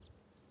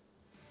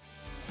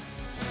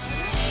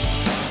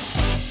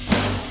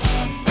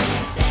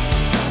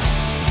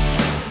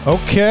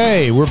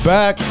Okay, we're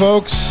back,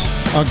 folks,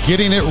 on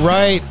Getting It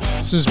Right.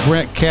 This is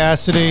Brent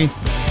Cassidy.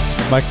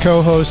 My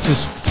co-host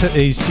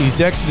he's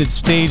exited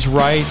stage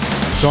right,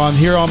 so I'm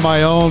here on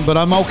my own, but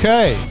I'm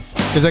okay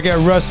because I got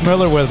Russ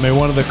Miller with me,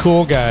 one of the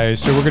cool guys,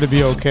 so we're going to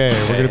be okay.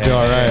 We're going to be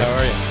all right. How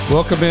are you?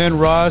 Welcome in,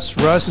 Russ.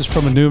 Russ is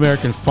from a New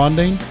American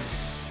Funding,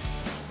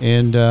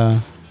 and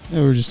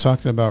we were just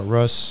talking about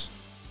Russ.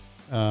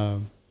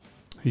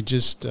 He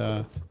just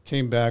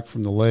came back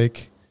from the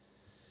lake,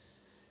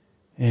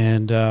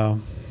 and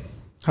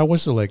how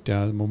was the lake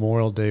down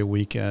Memorial Day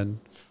weekend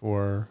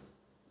for,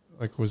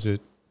 like, was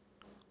it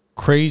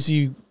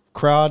crazy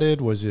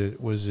crowded? Was it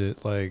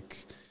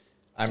like,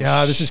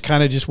 this is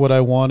kind of just what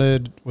I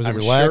wanted? Was it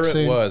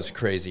relaxing? Sure it was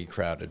crazy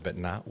crowded, but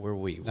not where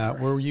we were.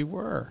 Not where you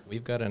were.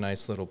 We've got a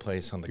nice little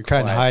place on the You're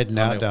kind of hiding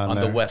out down on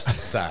there. the west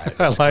side.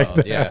 I like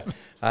that. Yeah,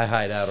 I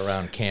hide out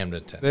around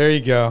Camdenton. There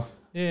you go.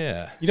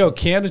 Yeah. You know,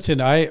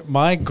 Camdenton,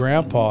 my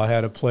grandpa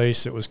had a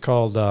place that was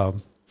called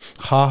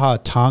Haha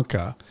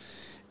Tonka,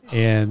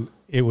 and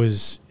it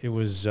was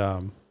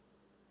and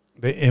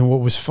what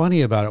was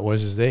funny about it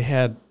was they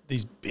had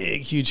these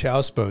big, huge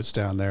houseboats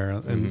down there,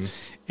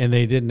 and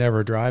they didn't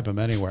ever drive them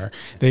anywhere.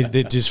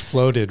 They just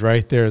floated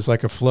right there. It's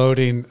like a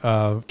floating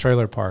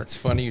trailer park. It's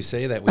funny you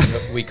say that.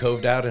 We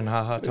coved out in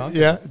Haha Tonka.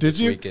 Yeah, did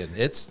you? Weekend.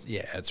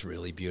 It's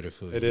really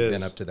beautiful. It You've is.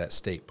 been up to that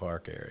state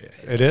park area.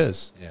 It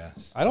is.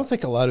 Yes. I don't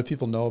think a lot of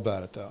people know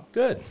about it, though.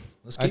 Good.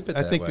 Let's keep it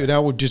that I think way.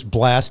 now we've just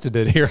blasted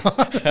it here to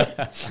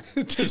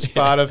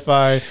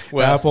Spotify,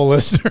 Apple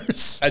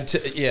listeners.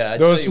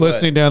 Those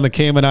listening down the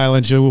Cayman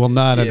Islands, you will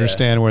not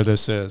understand where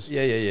this is.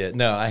 Yeah.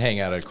 No, I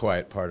hang out at a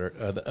quiet part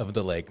of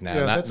the lake now.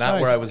 Yeah, not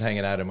nice. Where I was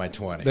hanging out in my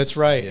 20s. That's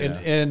right.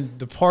 Yeah. And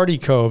the Party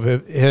Cove,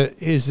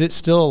 is it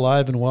still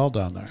alive and well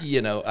down there?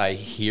 You know, I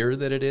hear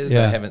that it is.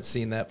 Yeah. I haven't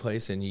seen that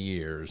place in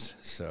years.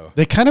 So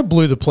They kind of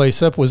blew the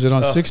place up. Was it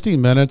on 60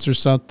 Minutes or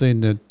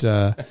something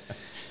that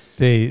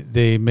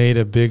they made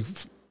a big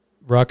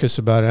ruckus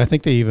about it? I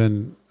think they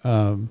even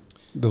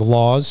the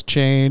laws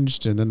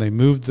changed, and then they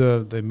moved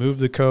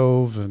the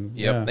cove, and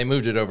they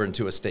moved it over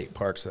into a state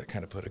park, so that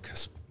kind of put a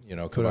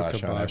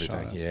kibosh on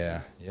everything.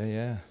 Yeah.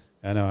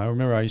 I know. I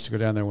remember I used to go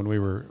down there when we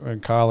were in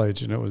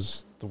college, and it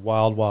was the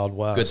wild, wild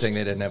west. Good thing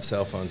they didn't have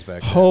cell phones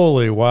back then.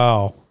 Holy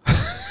wow!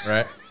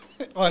 Right?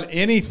 On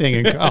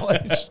anything in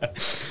college.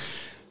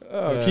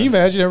 Can you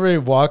imagine everybody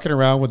walking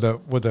around with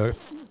a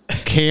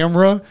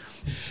camera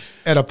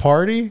at a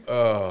party?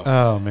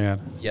 Oh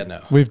man. Yeah,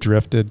 no. We've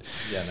drifted.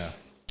 Yeah, no.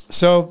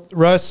 So,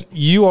 Russ,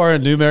 you are a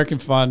New American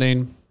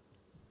Funding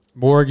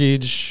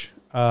mortgage.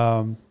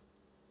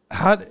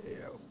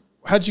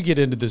 How'd you get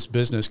into this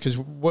business? Because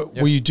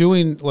were you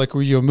doing? Like,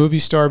 were you a movie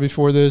star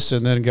before this,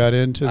 and then got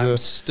into I'm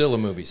still a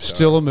movie star.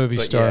 Still a movie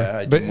star, yeah,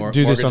 I but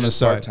do this on the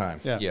side. Part-time.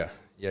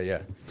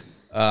 Yeah.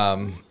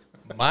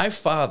 My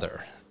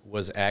father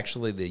was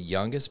actually the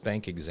youngest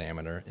bank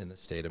examiner in the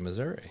state of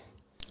Missouri.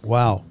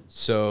 Wow.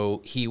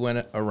 So he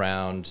went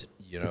around,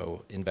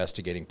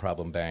 investigating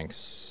problem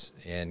banks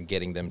and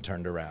getting them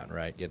turned around,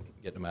 right? Getting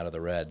them out of the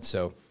red.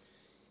 So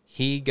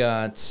he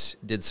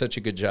did such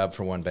a good job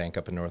for one bank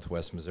up in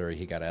Northwest Missouri,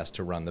 he got asked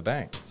to run the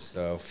bank.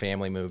 So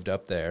family moved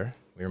up there.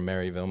 We were in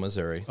Maryville,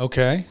 Missouri.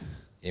 Okay.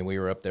 And we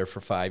were up there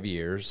for 5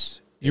 years.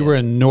 You were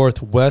in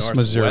Northwest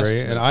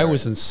Missouri, and I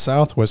was in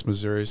Southwest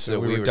Missouri, so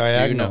we were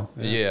diagonal.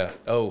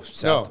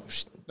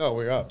 South. No,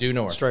 we were up. Due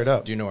north. Straight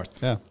up. Due north.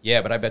 Yeah.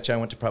 Yeah, but I bet you I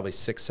went to probably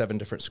 6-7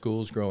 different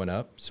schools growing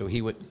up. So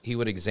he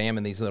would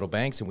examine these little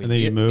banks, and then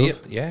you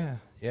move?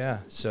 Yeah.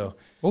 So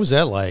what was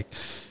that like?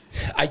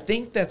 I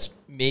think that's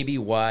maybe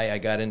why I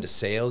got into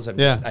sales.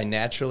 I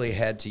naturally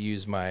had to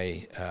use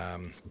my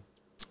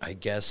I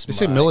guess they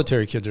say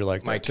military kids are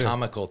like my that too.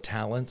 comical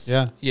talents.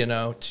 Yeah.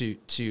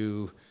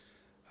 To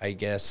I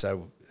guess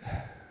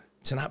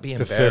to not be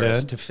To fit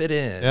embarrassed, in. to fit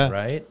in, Yeah.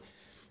 right?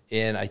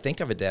 And I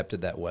think I've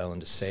adapted that well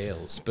into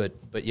sales. But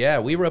yeah,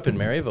 we were up in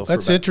Maryville.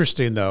 That's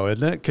interesting, though,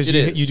 isn't it? Because It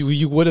is.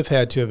 you would have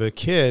had to have a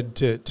kid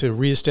to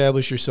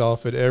reestablish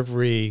yourself at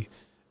every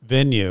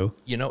venue.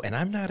 And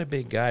I'm not a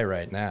big guy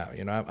right now.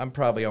 I'm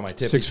probably on my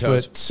tippy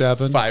toes.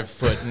 6'7",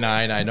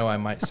 5'9". I know I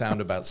might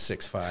sound about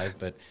 6'5",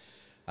 but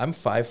I'm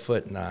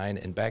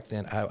 5'9", and back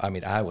then,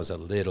 I was a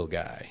little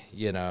guy.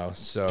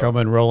 So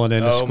Coming rolling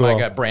into school. Oh my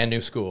God, brand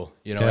new school.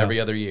 Every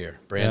other year,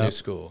 brand new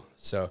school.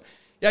 So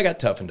yeah, I got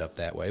toughened up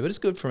that way, but it's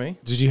good for me.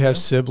 Did you have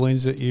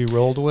siblings that you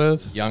rolled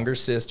with? Younger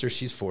sister,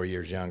 she's 4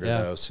 years younger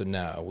though. So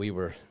no, we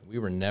were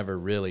never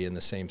really in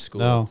the same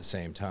school at the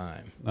same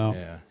time. No.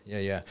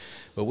 Yeah.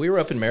 But we were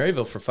up in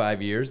Maryville for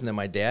 5 years, and then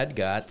my dad he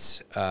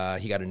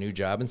got a new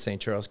job in St.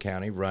 Charles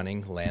County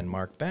running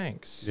Landmark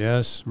Banks.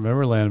 Yes,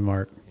 remember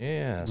Landmark.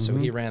 Yeah, so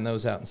he ran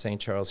those out in St.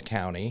 Charles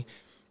County,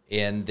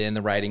 and then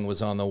the writing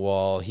was on the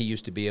wall. He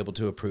used to be able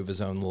to approve his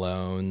own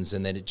loans,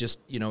 and then it just,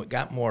 it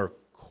got more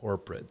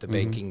corporate, the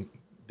banking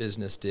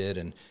business did,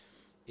 and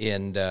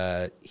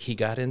he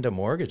got into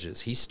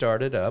mortgages. He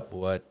started up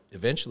what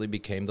eventually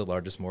became the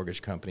largest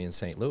mortgage company in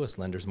St. Louis,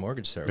 Lenders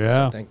Mortgage Service.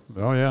 Yeah. I think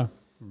Oh, yeah.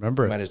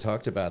 Remember might it. have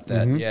talked about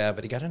that. Yeah,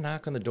 but he got a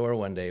knock on the door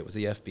one day. It was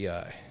the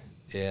FBI.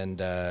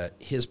 And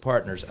his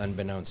partners,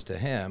 unbeknownst to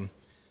him,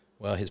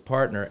 Well, his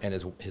partner and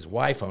his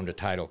wife owned a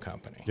title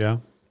company. Yeah.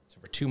 So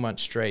for 2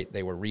 months straight,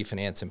 they were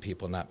refinancing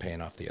people not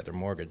paying off the other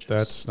mortgages.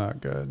 That's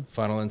not good.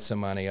 Funneling some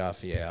money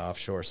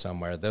offshore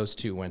somewhere. Those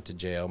two went to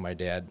jail. My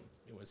dad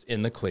was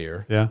in the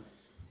clear. Yeah.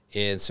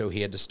 And so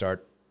he had to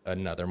start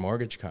another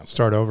mortgage company.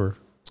 Start over.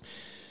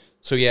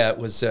 So, yeah, it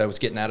was I was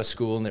getting out of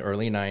school in the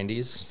early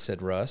 90s.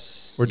 Said,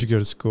 Russ. Where'd you go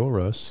to school,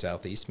 Russ?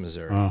 Southeast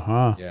Missouri.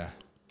 Uh-huh. Yeah.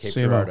 Cape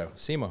SEMO. Girardeau.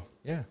 SEMO.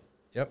 Yeah.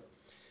 Yep.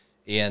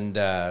 And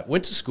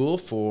went to school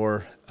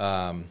for,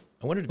 I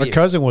wanted to be My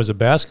cousin was a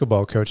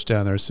basketball coach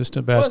down there,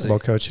 assistant basketball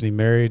coach, and he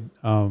married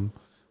one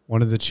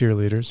of the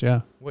cheerleaders.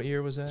 Yeah. What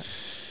year was that?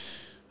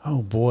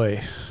 Oh,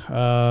 boy.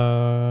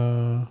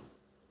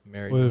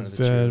 Married Would one of have the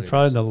been cheerleaders.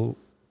 probably in the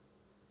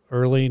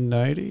early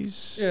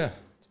 90s. Yeah.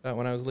 It's about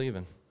when I was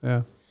leaving.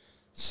 Yeah.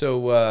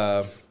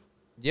 So,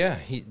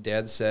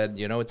 Dad said,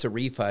 it's a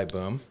refi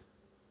boom.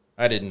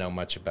 I didn't know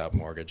much about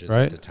mortgages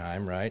Right. at the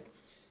time, right?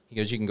 He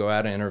goes, you can go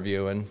out and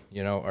interview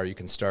or you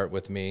can start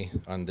with me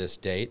on this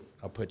date.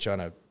 I'll put you on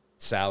a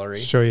salary.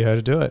 Show you how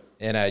to do it.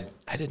 And I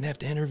didn't have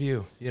to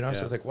interview, So I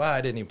was like, wow,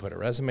 I didn't even put a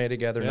resume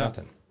together,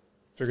 nothing.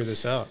 Figure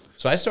this out.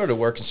 So I started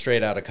working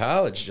straight out of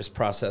college, just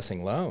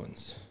processing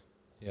loans,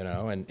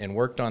 and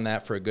worked on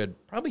that for a good,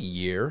 probably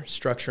year,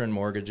 structuring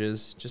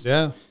mortgages, just,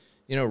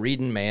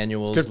 reading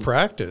manuals. It's good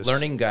practice.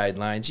 Learning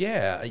guidelines.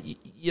 Yeah.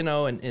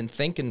 And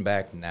thinking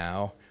back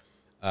now,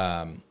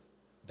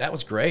 that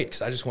was great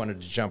because I just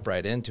wanted to jump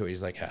right into it.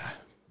 He's like,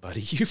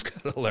 buddy, you've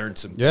got to learn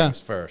some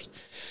things first.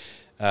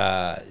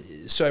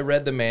 So I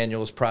read the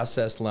manuals,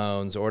 processed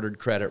loans, ordered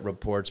credit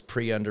reports,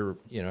 You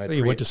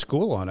went to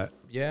school on it.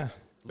 Yeah.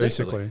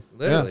 Basically.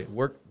 Literally.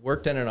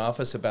 Worked in an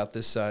office about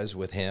this size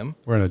with him.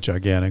 We're in a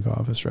gigantic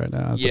office right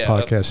now at the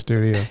podcast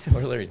studio.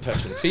 We're literally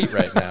touching feet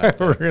right now.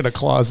 We're in a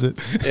closet.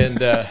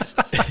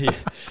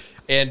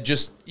 And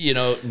just,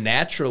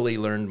 naturally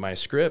learned my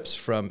scripts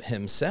from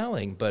him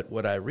selling. But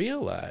what I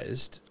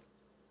realized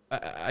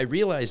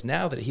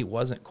now that he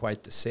wasn't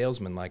quite the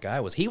salesman like I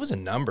was. He was a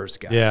numbers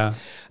guy. Yeah.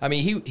 I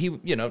mean, he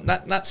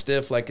not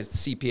stiff like a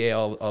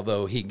CPA,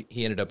 although he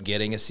ended up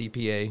getting a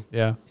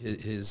CPA,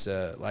 his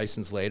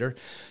license later.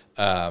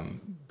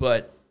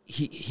 But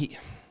he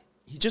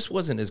just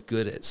wasn't as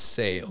good at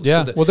sales.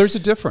 Yeah. So there's a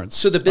difference.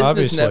 So the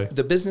obviously.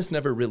 the business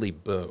never really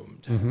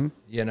boomed.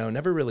 Mm-hmm.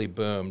 Never really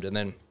boomed. And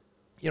then,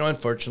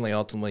 unfortunately,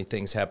 ultimately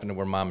things happened to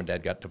where mom and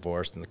dad got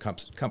divorced and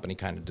the company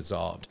kind of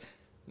dissolved.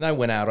 And I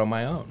went out on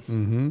my own.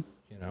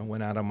 Mm-hmm.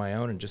 Went out on my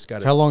own and just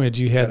got it. How long had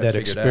you had that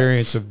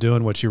experience of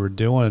doing what you were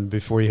doing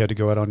before you had to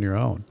go out on your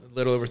own? A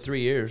little over 3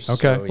 years.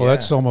 Okay. So, well,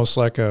 that's almost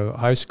like a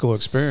high school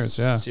experience.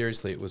 Yeah.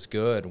 Seriously, it was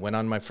good. Went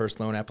on my first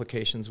loan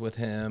applications with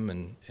him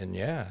and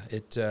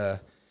it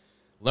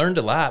learned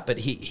a lot, but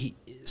he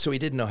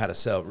didn't know how to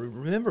sell.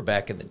 Remember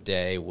back in the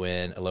day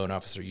when a loan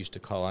officer used to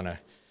call on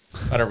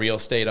a real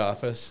estate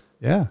office?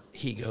 Yeah.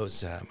 He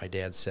goes, my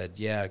dad said,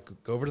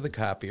 go over to the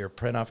copier,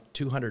 print off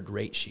 200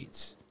 rate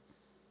sheets.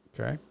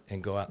 Okay.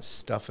 And go out and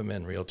stuff them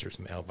in realtors'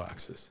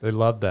 mailboxes. They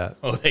love that.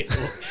 Oh,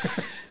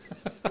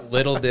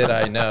 little did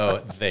I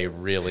know, they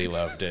really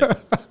loved it.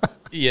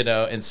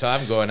 And so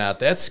I'm going out.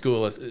 That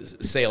school is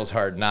sales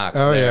hard knocks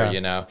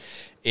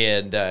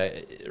And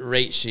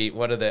rate sheet,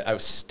 I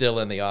was still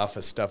in the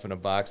office stuffing a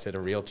box that a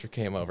realtor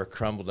came over,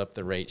 crumbled up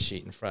the rate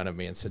sheet in front of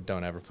me and said,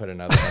 don't ever put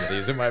another one of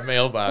these in my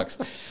mailbox.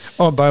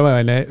 Oh, by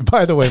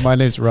the way, my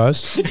name's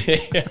Russ.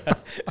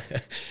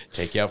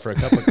 Take you out for a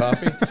cup of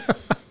coffee?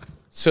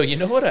 So you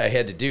know what I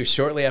had to do?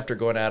 Shortly after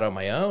going out on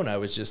my own, I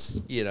was just,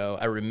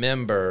 I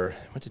remember,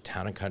 I went to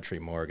Town and Country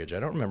Mortgage. I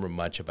don't remember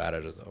much about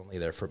it. I was only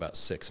there for about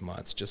 6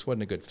 months. Just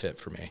wasn't a good fit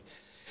for me.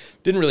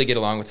 Didn't really get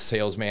along with the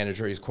sales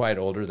manager. He's quite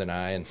older than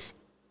I. And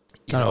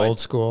kind of old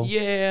school.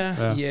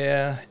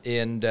 Yeah.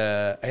 And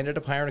I ended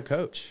up hiring a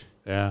coach.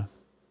 Yeah.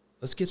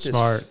 Let's get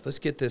Smart.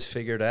 this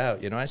figured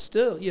out. I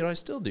still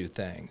do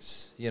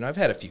things. I've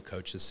had a few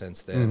coaches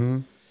since then. Mm-hmm.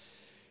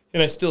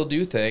 And I still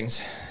do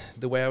things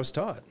the way I was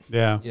taught.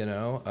 Yeah.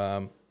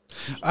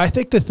 I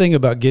think the thing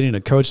about getting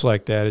a coach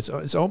like that is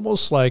it's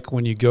almost like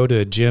when you go to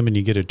a gym and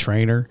you get a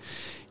trainer,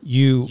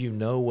 you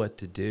know what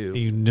to do.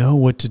 You know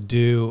what to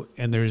do,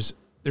 and there's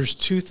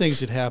two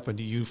things that happen.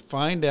 You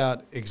find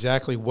out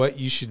exactly what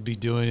you should be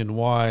doing and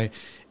why,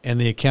 and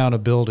the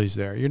accountability's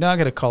there. You're not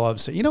going to call up and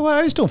say, you know what,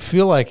 I just don't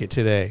feel like it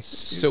today.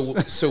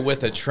 So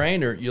with a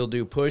trainer, you'll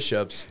do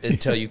push-ups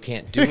until you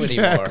can't do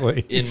anymore.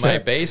 In my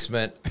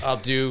basement, I'll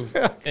do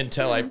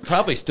until I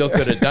probably still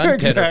could have done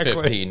 10 or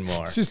 15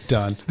 more. It's just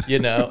done.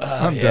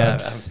 I'm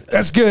done.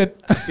 That's good.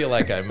 I feel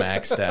like I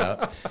maxed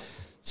out.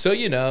 So,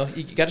 you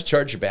got to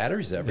charge your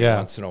batteries every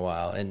once in a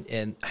while.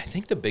 And I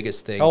think the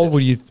biggest thing.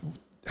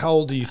 How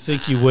old do you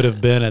think you would have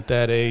been at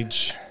that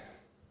age,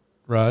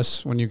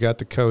 Russ, when you got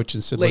the coach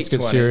and said, let's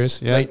get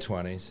serious? Yeah. Late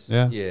 20s.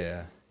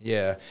 Yeah.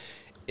 Yeah.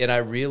 And I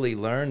really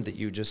learned that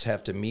you just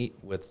have to meet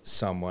with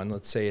someone.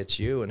 Let's say it's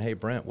you, and hey,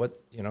 Brent,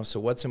 so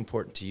what's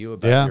important to you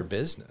about your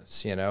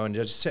business? And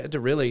just had to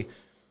really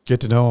get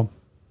to know them.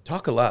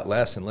 talk a lot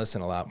less and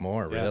listen a lot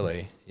more,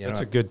 really.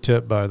 That's a good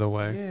tip, by the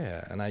way.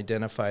 Yeah, and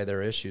identify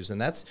their issues.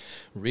 And that's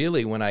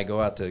really when I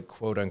go out to,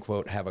 quote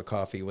unquote, have a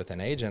coffee with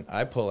an agent,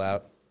 I pull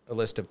out a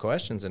list of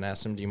questions and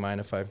ask them, do you mind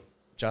if I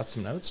jot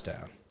some notes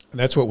down? And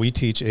that's what we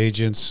teach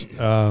agents,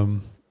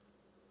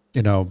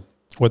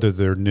 whether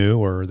they're new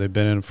or they've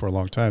been in it for a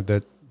long time.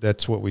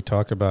 That's what we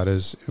talk about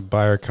is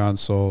buyer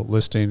consult,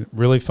 listing,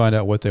 really find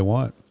out what they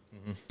want,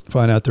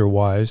 find out their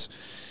whys,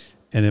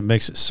 and it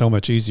makes it so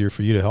much easier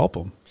for you to help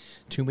them.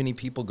 Too many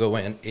people go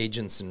in,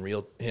 agents and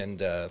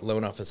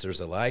loan officers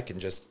alike,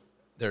 and just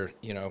they're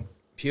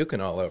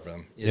puking all over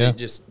them. Yeah.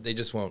 They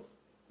just won't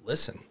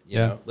listen. You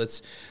know,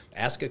 let's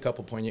ask a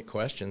couple poignant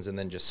questions and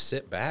then just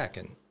sit back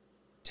and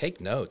take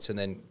notes, and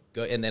then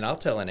go. And then I'll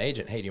tell an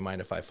agent, hey, do you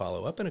mind if I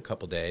follow up in a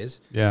couple days?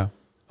 Yeah,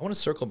 I want to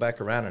circle back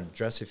around and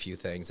address a few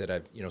things that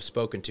I've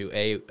spoken to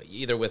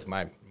either with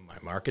my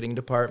marketing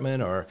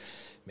department, or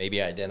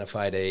maybe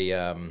identified they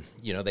have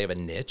a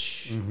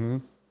niche.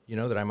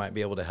 That I might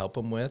be able to help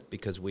them with,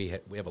 because we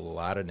have a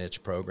lot of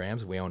niche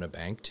programs. We own a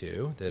bank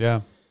too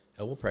that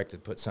we'll practically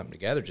put something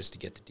together just to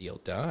get the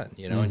deal done,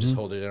 and just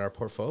hold it in our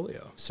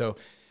portfolio. So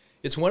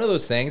it's one of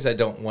those things I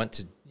don't want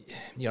to,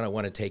 I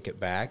want to take it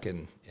back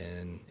and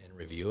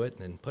review it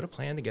and then put a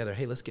plan together.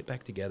 Hey, let's get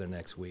back together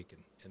next week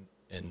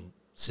and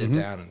sit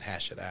down and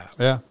hash it out.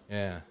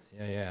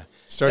 Yeah.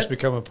 Starts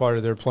becoming part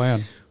of their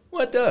plan.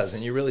 Well, it does,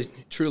 and you really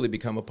truly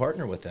become a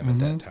partner with them at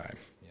that time.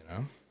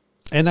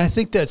 And I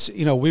think that's,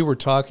 we were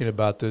talking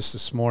about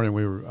this morning.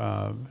 We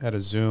were had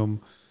a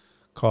Zoom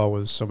call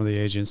with some of the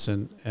agents,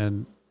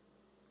 and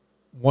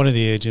one of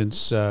the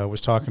agents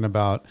was talking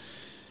about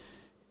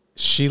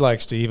she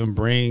likes to even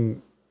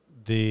bring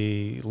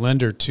the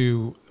lender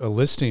to a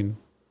listing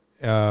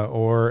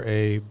or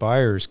a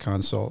buyer's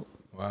consult.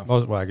 Wow.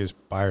 Well, I guess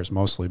buyers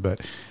mostly, but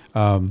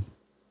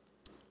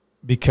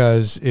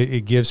because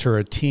it gives her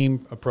a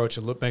team approach.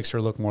 It makes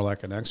her look more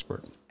like an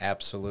expert.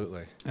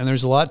 Absolutely. And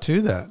there's a lot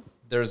to that.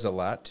 There's a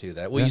lot to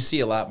that. Well, you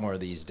see a lot more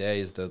these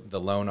days, the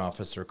loan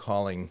officer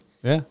calling,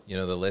 the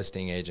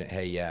listing agent,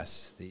 hey,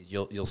 yes,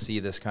 you'll see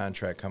this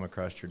contract come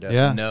across your desk.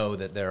 Yeah. Know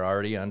that they're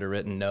already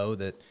underwritten. Know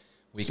that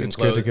we So can it's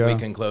close. good to go. We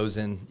can close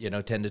in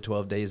 10 to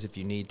 12 days if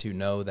you need to.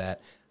 Know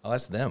that. I'll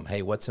ask them,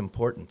 hey, what's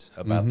important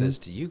about this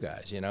to you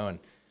guys? And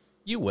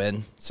you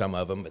win some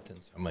of them, but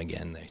then some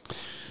again they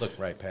look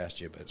right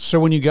past you. But so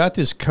when you got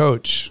this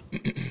coach,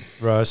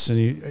 Russ,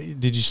 and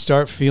did you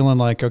start feeling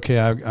like, okay,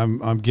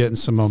 I'm getting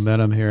some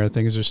momentum here.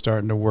 Things are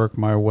starting to work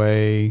my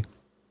way.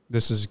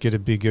 This is going to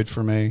be good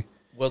for me.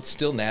 Well,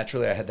 still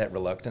naturally, I had that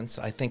reluctance.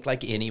 I think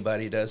like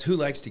anybody does. Who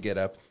likes to get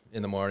up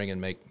in the morning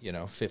and make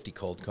 50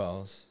 cold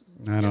calls?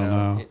 I don't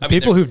know.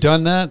 People who've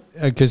done that,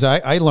 because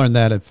I learned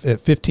that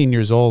at 15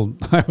 years old.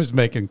 I was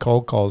making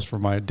cold calls for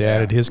my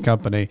dad at his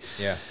company.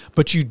 Yeah.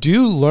 But you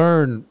do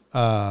learn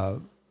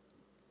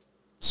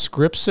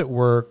scripts at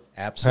work,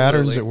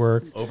 patterns at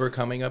work.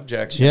 Overcoming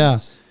objections. Yeah.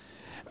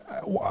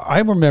 I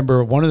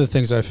remember one of the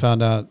things I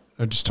found out,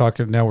 we're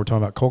talking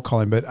about cold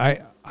calling, but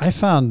I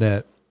found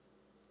that,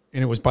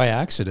 and it was by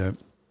accident,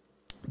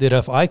 that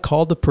if I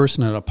called the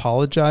person and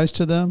apologized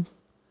to them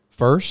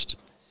first,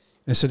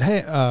 and said,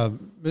 hey,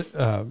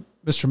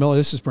 Mr. Miller,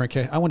 this is Brent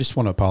Kay. I just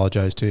want to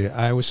apologize to you.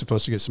 I was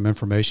supposed to get some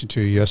information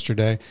to you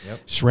yesterday.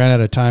 Yep. Just ran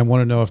out of time.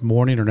 Want to know if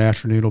morning or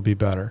afternoon will be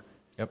better.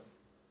 Yep.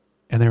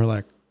 And they were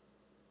like,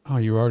 oh,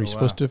 you were already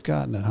supposed to have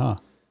gotten it, huh?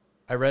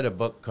 I read a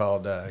book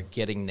called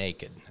Getting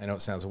Naked. I know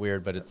it sounds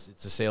weird, but it's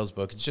a sales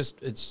book.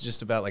 It's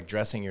just about like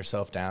dressing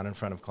yourself down in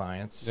front of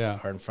clients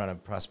or in front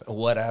of prospects,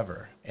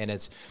 whatever. And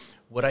it's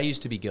what I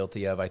used to be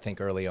guilty of, I think,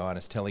 early on,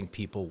 is telling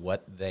people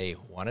what they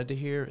wanted to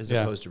hear as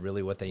opposed to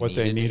really what they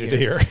needed to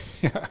hear.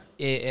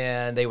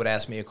 And they would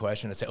ask me a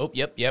question and say, oh,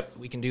 yep,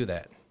 we can do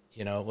that.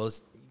 Well,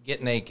 let's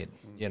get naked,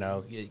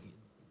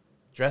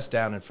 dress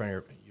down in front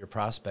of your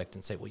prospect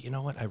and say, well, you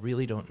know what? I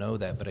really don't know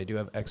that, but I do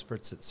have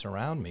experts that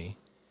surround me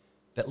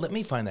that let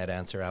me find that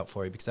answer out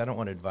for you, because I don't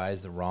want to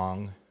advise the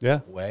wrong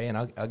way, and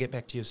I'll get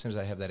back to you as soon as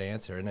I have that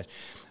answer. And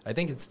I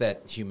think it's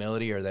that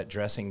humility, or that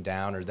dressing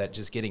down, or that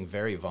just getting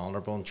very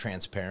vulnerable and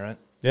transparent.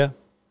 Yeah.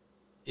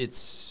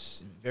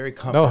 It's very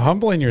comforting. No,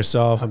 humbling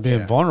yourself and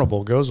being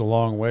vulnerable goes a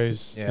long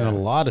ways in a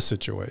lot of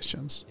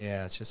situations.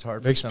 Yeah, it's just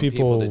hard Makes for some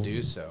people to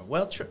do so.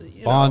 Well,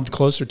 bond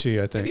closer to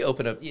you, I think. Maybe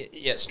open up,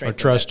 strengthen or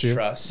trust that you.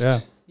 Trust.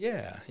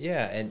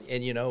 Yeah. And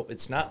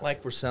it's not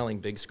like we're selling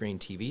big screen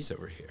TVs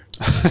over here.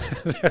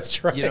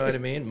 That's right. You know what I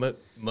mean?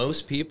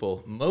 Most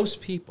people,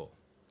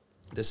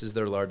 this is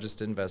their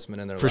largest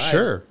investment in their lives. For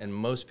sure. And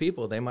most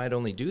people, they might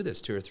only do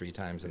this 2 or 3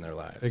 times in their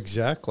lives.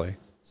 Exactly.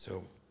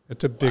 So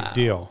it's a big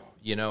deal.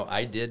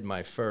 I did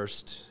my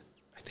first,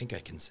 I think I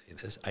can say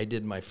this, I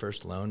did my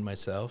first loan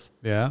myself.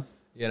 Yeah.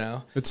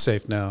 It's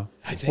safe now.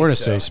 I think we're in a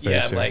so. safe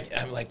space.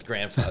 Yeah, I'm like the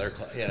grandfather.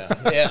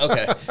 Yeah,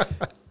 okay.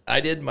 I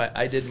did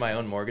my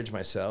own mortgage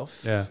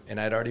myself. Yeah. And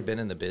I'd already been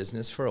in the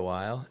business for a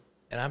while,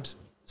 and I'm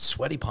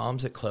sweaty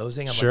palms at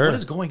closing. I'm Sure. like, what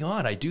is going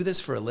on? I do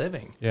this for a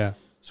living. Yeah.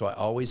 So I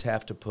always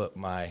have to put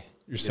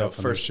yourself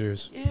in their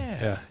shoes.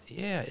 Yeah.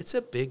 It's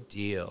a big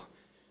deal.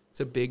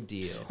 a big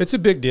deal. It's a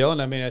big deal,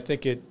 and I mean, I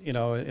think it. You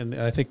know, and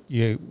I think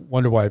you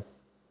wonder why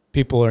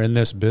people are in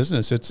this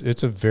business.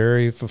 It's a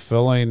very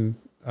fulfilling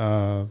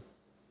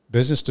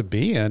business to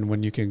be in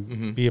when you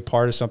can be a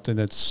part of something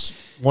that's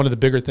one of the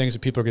bigger things that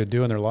people are going to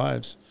do in their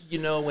lives. You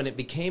know, when it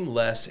became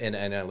less, and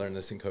I learned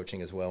this in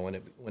coaching as well.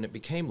 When it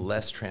became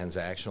less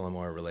transactional and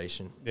more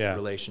relational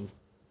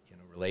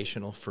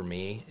for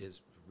me is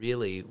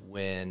really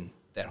when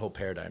that whole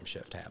paradigm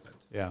shift happened.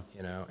 Yeah.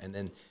 You know, and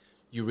then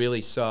you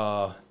really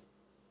saw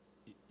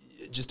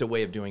just a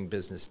way of doing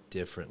business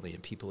differently,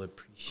 and people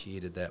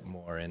appreciated that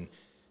more, and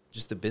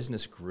just the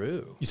business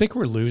grew. You think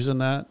we're losing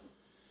that?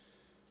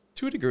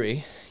 To a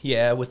degree,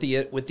 yeah, with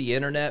the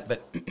internet,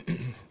 but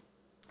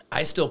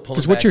I still pull it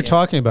because what back you're in.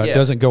 talking about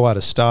doesn't go out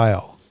of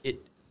style.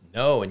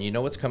 No, and you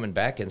know what's coming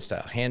back in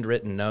style?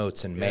 Handwritten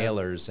notes and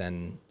mailers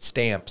and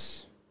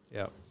stamps.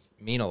 Yeah,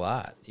 mean a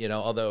lot. You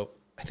know, although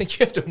I think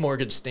you have to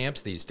mortgage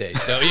stamps these days,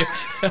 don't you?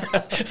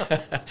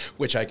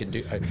 Which I can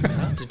do. I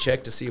have to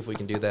check to see if we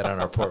can do that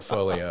on our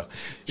portfolio.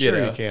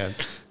 Sure, you can.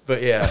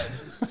 But yeah,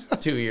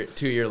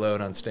 two-year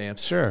loan on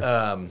stamps. Sure.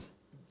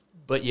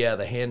 But yeah,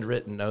 the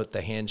handwritten note,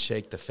 the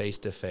handshake, the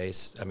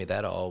face-to-face, I mean,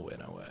 that all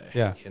went away.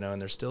 Yeah. You know,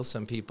 and there's still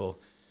some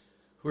people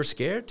who are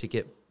scared to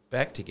get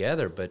back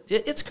together, but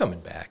it's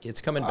coming back.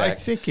 It's coming back. I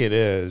think it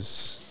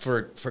is.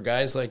 For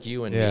guys like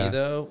you and me,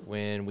 though,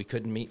 when we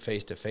couldn't meet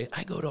face-to-face,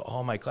 I go to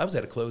all my clubs. I was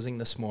at a closing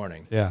this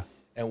morning. Yeah.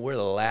 And we're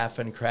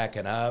laughing,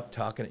 cracking up,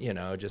 talking, you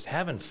know, just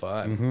having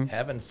fun.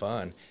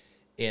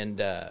 And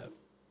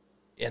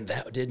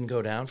that didn't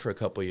go down for a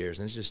couple of years,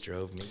 and it just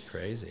drove me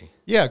crazy.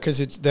 Yeah, because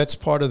that's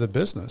part of the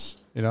business.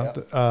 You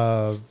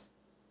know,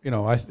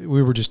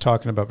 we were just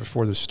talking about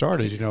before this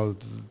started. You know,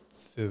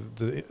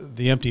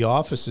 the empty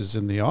offices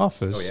in the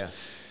office. Oh yeah,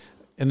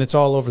 and it's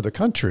all over the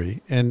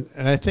country. And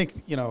I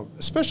think, you know,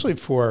 especially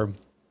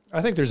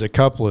I think there's a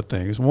couple of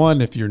things.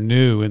 One, if you're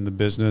new in the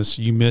business,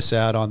 you miss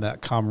out on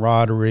that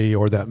camaraderie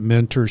or that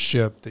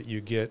mentorship that you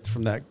get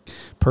from that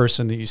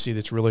person that you see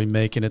that's really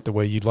making it the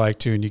way you'd like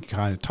to, and you can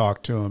kind of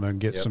talk to them and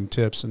get some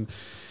tips. And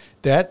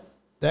that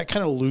kind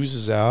of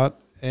loses out.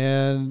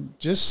 And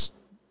just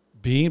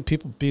being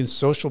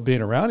social,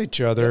 being around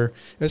each other,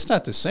 it's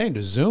not the same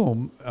to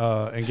Zoom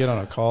and get on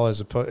a call and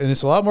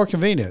it's a lot more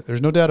convenient.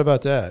 There's no doubt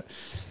about that.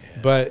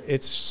 But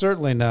it's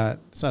certainly not.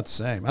 It's not the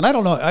same. And I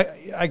don't know.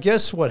 I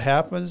guess what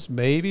happens,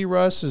 maybe,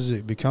 Russ, is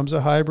it becomes a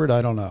hybrid.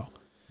 I don't know.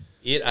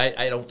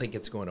 I don't think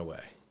it's going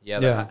away.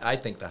 I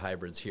think the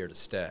hybrid's here to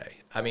stay.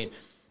 I mean,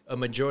 a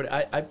majority.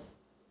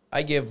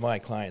 I give my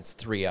clients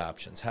 3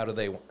 options. How do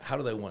they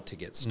want to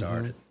get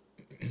started?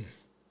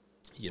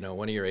 You know,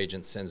 one of your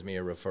agents sends me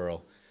a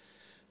referral.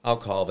 I'll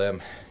call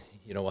them.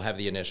 You know, we'll have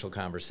the initial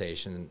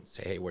conversation and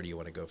say, hey, where do you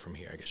want to go from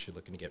here? I guess you're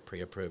looking to get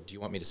pre-approved. Do you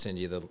want me to send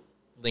you the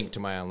link to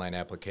my online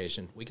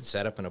application? We can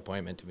set up an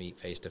appointment to meet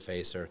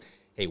face-to-face, or,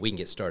 hey, we can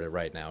get started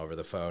right now over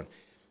the phone.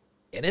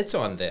 And it's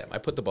on them. I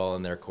put the ball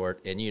in their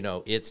court, and, you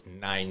know, it's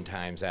 9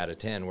 times out of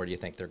 10. Where do you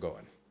think they're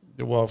going?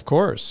 Well, of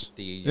course.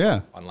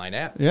 The online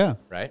app. Yeah.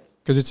 Right?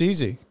 Because it's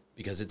easy.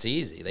 Because it's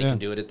easy. They can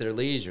do it at their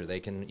leisure. They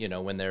can, you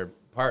know, when their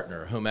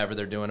partner, whomever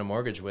they're doing a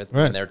mortgage with,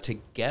 when they're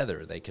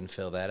together, they can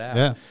fill that out.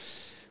 Yeah.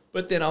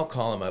 But then I'll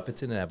call them up.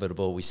 It's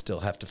inevitable. We still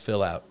have to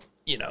fill out,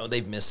 you know,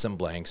 they've missed some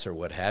blanks or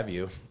what have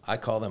you. I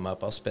call them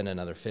up. I'll spend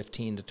another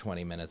 15 to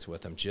 20 minutes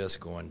with them just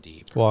going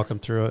deep. Walk them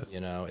through it. You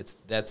know,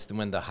 that's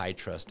when the high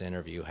trust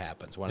interview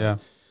happens. One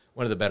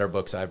of the better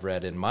books I've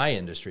read in my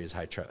industry is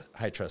High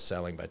Trust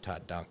Selling by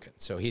Todd Duncan.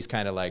 So he's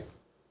kind of like,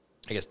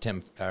 I guess,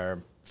 Tim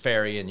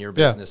Ferry in your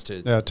business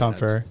Tom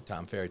Ferry.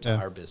 Tom Ferry to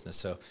our business.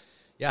 So,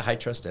 high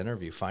trust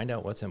interview. Find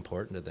out what's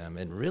important to them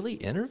and really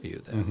interview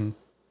them.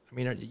 I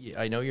mean,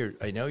 I know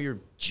you're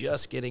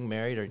just getting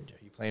married, or are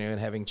you planning on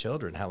having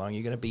children? How long are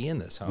you going to be in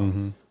this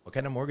home? What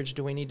kind of mortgage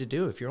do we need to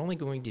do? If you're only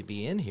going to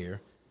be in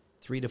here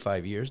 3 to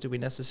 5 years, do we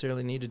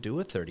necessarily need to do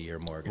a 30-year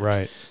mortgage?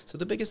 Right. So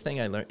the biggest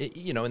thing I learned,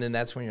 you know, and then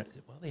that's when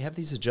they have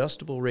these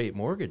adjustable rate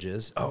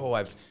mortgages. Oh,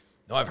 I've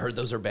heard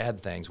those are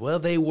bad things. Well,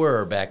 they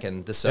were back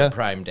in the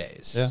subprime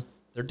days. Yeah.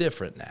 They're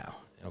different now.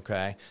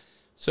 Okay.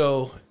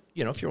 So,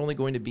 you know, if you're only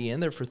going to be in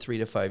there for 3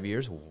 to 5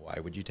 years, why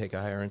would you take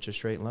a higher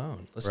interest rate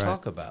loan? Let's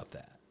talk about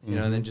that. You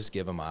know, and then just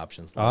give them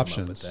options. Options.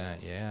 Them up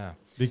with that. Yeah.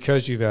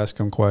 Because you've asked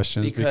them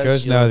questions.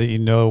 Because now that you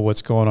know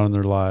what's going on in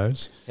their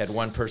lives. Had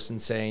one person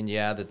saying,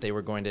 that they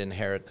were going to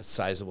inherit a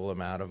sizable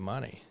amount of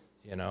money.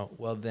 You know,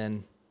 well,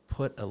 then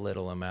put a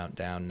little amount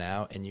down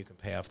now, and you can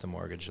pay off the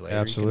mortgage later.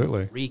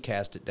 Absolutely. You can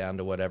recast it down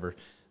to whatever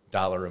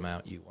dollar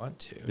amount you want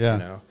to. Yeah. You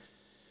know,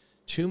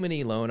 too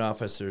many loan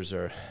officers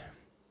are,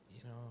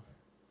 you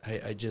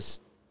know, I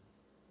just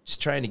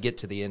trying to get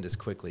to the end as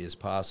quickly as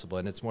possible,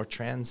 and it's more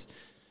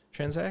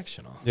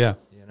transactional. Yeah.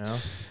 You know?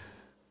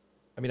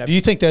 I mean, do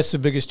you think that's the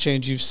biggest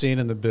change you've seen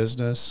in the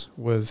business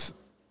with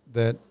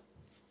that?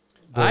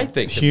 I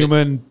think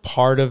human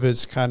part of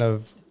it's kind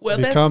of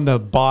become the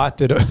bot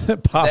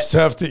that pops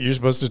up that you're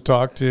supposed to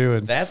talk to,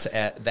 and that's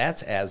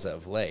as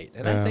of late,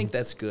 and I think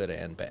that's good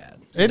and bad.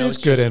 It is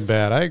good and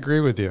bad. I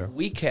agree with you.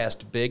 We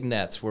cast big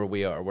nets where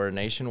we are. We're a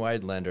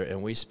nationwide lender,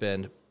 and we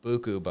spend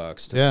buku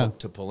bucks to, Yeah.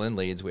 to pull in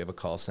leads. We have a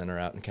call center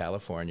out in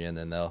California, and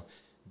then they'll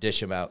dish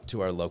them out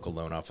to our local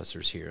loan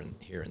officers here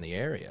in the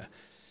area.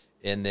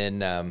 And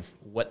then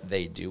what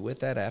they do with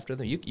that after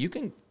them, you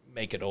can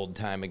make it old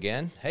time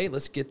again. Hey,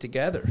 let's get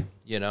together,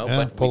 you know.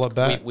 Yeah, but pull it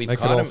back, We've make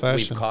it caught them.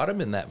 old-fashioned. We've caught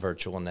them in that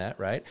virtual net,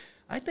 right?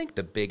 I think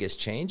the biggest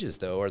changes,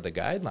 though, are the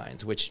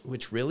guidelines,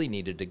 which really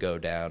needed to go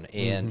down,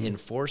 and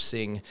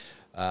enforcing,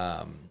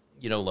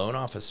 loan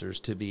officers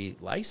to be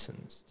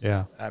licensed.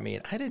 Yeah. I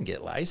mean, I didn't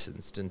get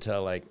licensed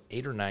until like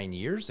 8 or 9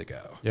 years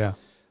ago. Yeah.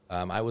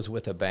 I was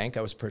with a bank.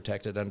 I was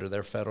protected under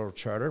their federal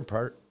charter, and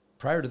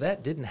prior to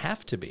that, didn't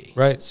have to be.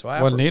 Right. So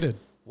I Wasn't needed.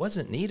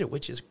 Wasn't needed,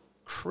 which is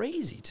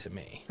crazy to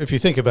me. If you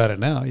think about it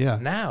now, yeah.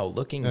 Now,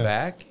 looking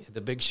back,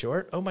 The Big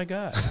Short, oh my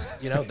God,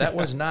 that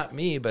was not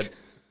me, but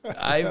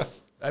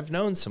I've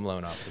known some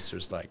loan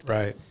officers like that.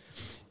 Right.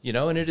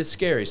 And it is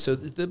scary. So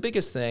the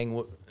biggest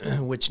thing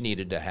which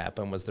needed to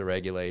happen was the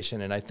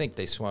regulation, and I think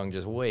they swung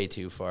just way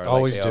too far.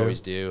 Always like they do.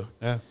 always do.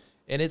 Yeah.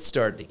 And it's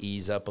starting to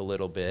ease up a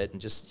little bit, and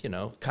just,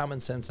 common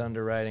sense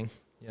underwriting,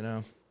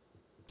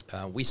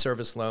 we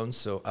service loans,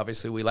 so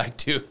obviously we like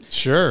to,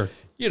 Sure.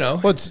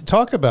 Well,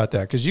 talk about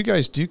that, because you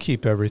guys do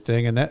keep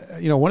everything. And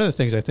that, one of the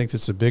things I think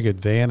that's a big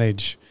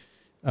advantage,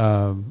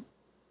 and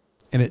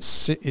it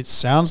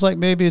sounds like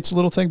maybe it's a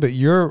little thing, but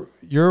your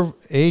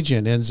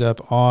agent ends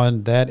up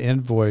on that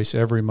invoice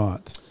every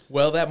month.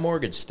 Well, that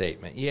mortgage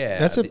statement, yeah.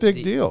 That's a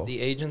big deal. The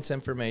agent's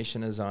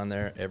information is on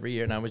there every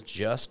year, and I was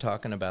just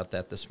talking about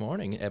that this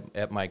morning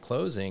at my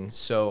closing.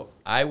 So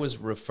I was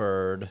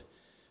referred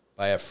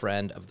by a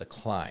friend of the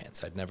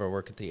clients. I'd never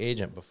worked with the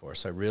agent before,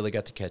 so I really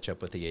got to catch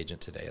up with the agent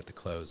today at the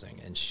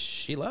closing, and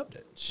she loved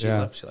it. She's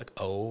like,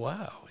 oh,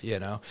 wow,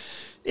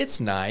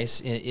 It's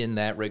nice in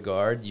that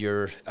regard.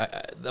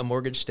 The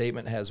mortgage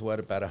statement has,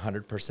 about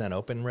 100%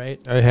 open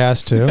rate? It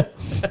has to.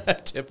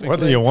 Typically.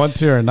 Whether you want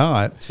to or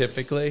not.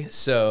 Typically.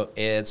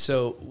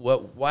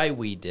 Why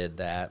we did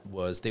that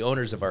was the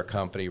owners of our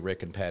company,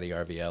 Rick and Patty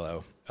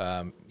Arviello,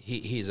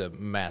 he's a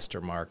master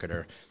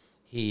marketer.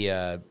 He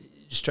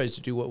just tries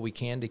to do what we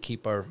can to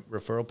keep our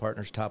referral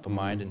partners top of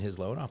mind and his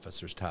loan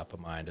officers top of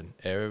mind. And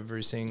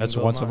every single That's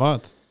once a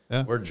month.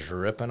 Yeah. We're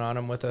dripping on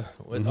them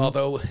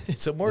although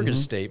it's a mortgage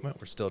statement,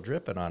 we're still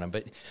dripping on them.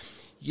 But,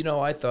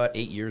 I thought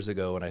 8 years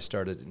ago when I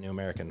started at New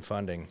American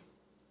Funding,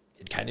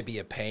 it'd kind of be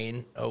a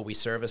pain. Oh, we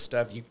service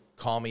stuff. You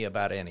call me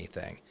about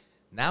anything.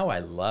 Now I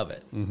love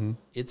it. Mm-hmm.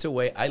 It's a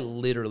way. I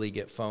literally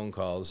get phone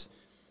calls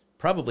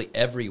probably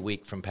every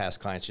week from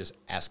past clients just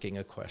asking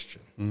a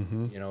question,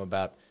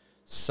 about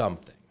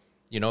something.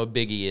 A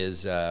biggie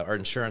is our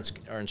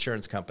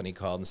insurance company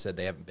called and said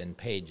they haven't been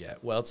paid yet.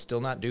 Well, it's still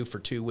not due for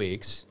 2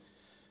 weeks.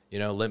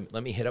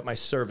 Let me hit up my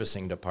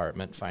servicing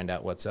department, find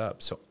out what's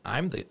up. So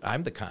I'm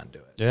the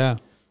conduit. Yeah.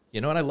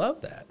 And I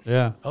love that.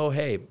 Yeah. Oh,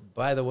 hey,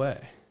 by the way,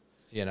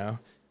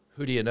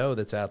 who do you know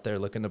that's out there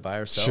looking to buy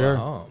or sell Sure. a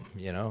home?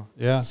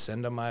 Yeah.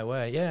 Send them my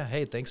way. Yeah.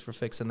 Hey, thanks for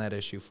fixing that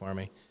issue for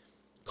me.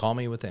 Call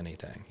me with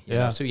anything. You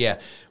Yeah. know? So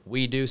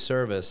we do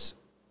service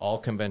all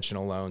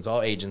conventional loans,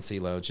 all agency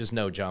loans, just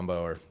no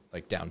jumbo or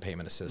like down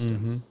payment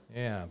assistance. Mm-hmm.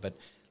 Yeah. But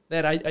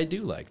that I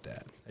do like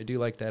that. I do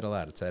like that a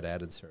lot. It's that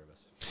added service.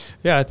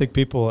 Yeah. I think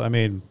people,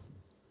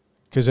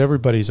 because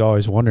everybody's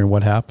always wondering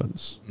what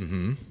happens.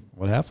 Mm-hmm.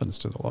 What happens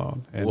to the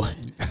loan?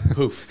 And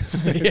Poof.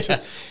 Yeah.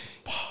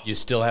 You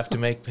still have to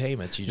make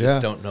payments. You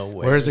just don't know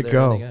where's it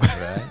go.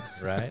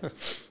 Right.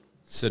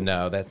 So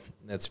no,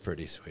 that's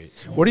pretty sweet.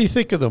 What do you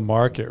think of the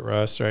market,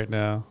 Russ, right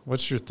now?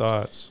 What's your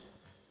thoughts?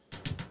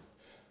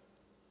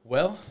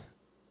 Well,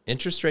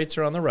 interest rates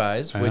are on the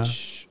rise,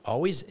 which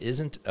always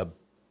isn't a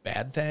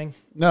bad thing.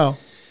 No.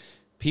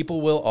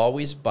 People will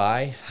always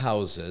buy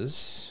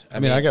houses. I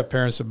mean, I got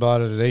parents that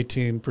bought it at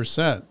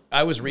 18%.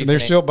 I was refinancing. And they're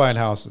still buying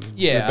houses.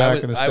 Yeah,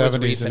 back in the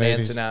 70s and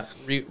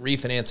 80s.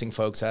 Refinancing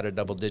folks out of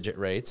double-digit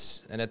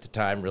rates, and at the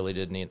time really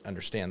didn't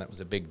understand that was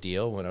a big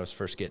deal when I was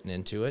first getting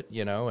into it,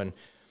 and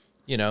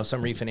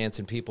some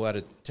refinancing people out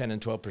of 10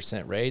 and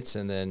 12% rates,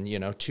 and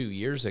then 2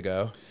 years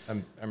ago,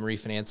 I'm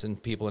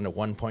refinancing people into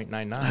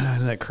 1.99.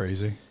 Isn't that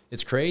crazy?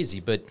 It's crazy,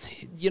 but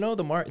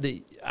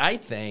I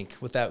think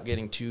without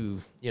getting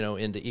too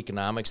into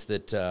economics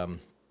that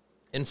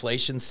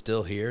inflation's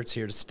still here. It's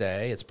here to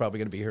stay. It's probably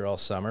going to be here all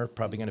summer.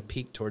 Probably going to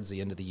peak towards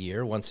the end of the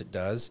year. Once it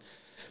does,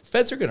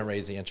 Feds are going to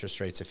raise the interest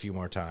rates a few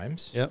more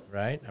times. Yep.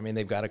 Right. I mean,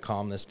 they've got to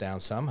calm this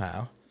down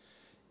somehow.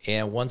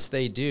 And once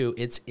they do,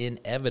 it's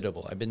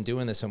inevitable. I've been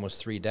doing this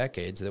almost 3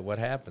 decades. That what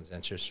happens?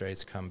 Interest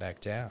rates come back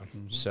down.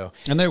 Mm-hmm. So,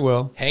 and they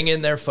will hang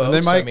in there, folks. And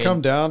they might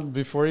come down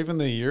before even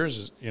the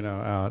year's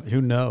out.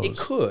 Who knows? It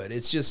could.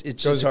 It's just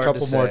goes hard to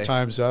say. a couple more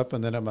times up,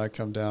 and then it might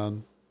come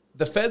down.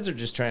 The Feds are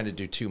just trying to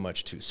do too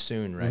much too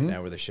soon right now,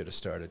 where they should have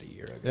started a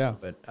year ago. Yeah.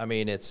 But I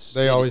mean,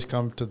 they always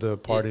come to the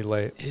party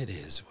late. It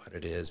is what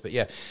it is. But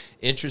yeah,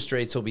 interest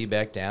rates will be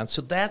back down.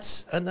 So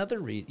that's another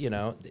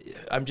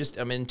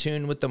I'm in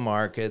tune with the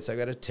markets. I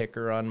got a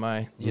ticker on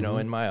my,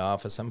 in my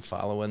office. I'm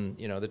following,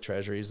 the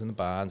treasuries and the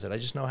bonds, and I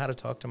just know how to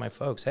talk to my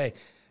folks. Hey,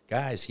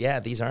 guys, yeah,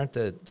 these aren't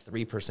the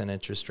 3%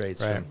 interest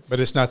rates Right. from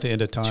But it's not the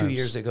end of times. 2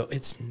 years ago.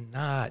 It's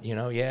not,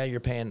 yeah, you're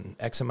paying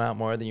X amount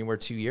more than you were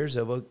 2 years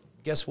ago. Well,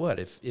 guess what?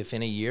 If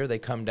in a year they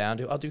come down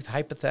to, I'll do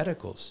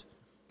hypotheticals.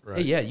 Right.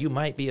 Hey, yeah, you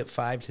might be at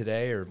 5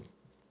 today or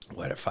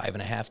what, at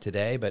 5.5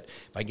 today, but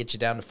if I get you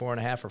down to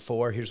 4.5 or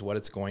 4, here's what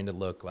it's going to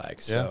look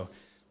like. So,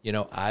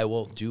 I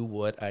will do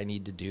what I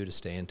need to do to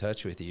stay in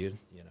touch with you,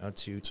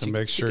 to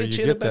make sure to get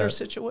you in a get better that.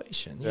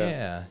 situation.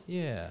 Yeah.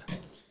 Yeah.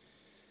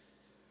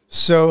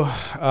 So,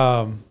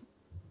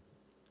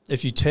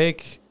 if you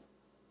take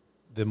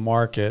the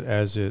market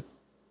as it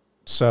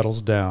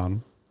settles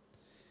down,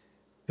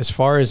 as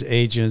far as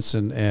agents,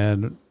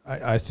 and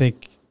I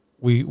think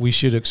we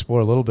should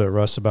explore a little bit,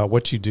 Russ, about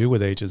what you do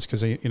with agents,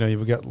 because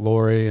you've got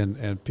Lori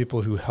and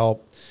people who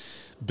help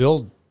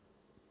build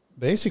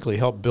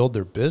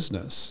their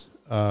business.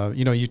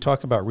 You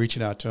talk about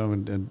reaching out to them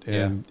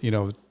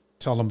and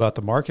tell them about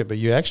the market, but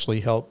you actually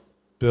help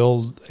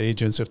build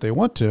agents if they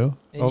want to.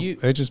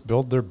 Agents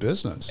build their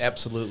business.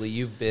 Absolutely.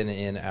 You've been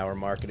in our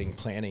marketing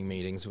planning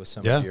meetings with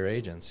some of your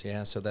agents.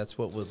 Yeah, so that's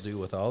what we'll do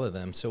with all of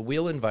them. So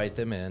we'll invite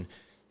them in,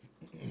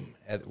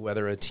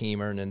 whether a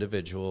team or an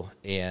individual,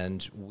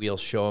 and we'll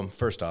show them,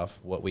 first off,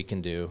 what we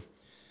can do.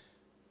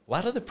 A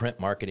lot of the print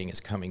marketing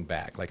is coming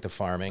back, like the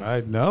farming.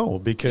 I know,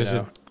 because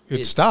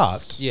it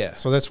stopped. Yeah.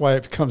 So that's why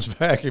it comes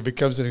back.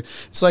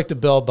 It's like the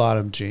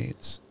bell-bottom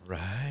jeans.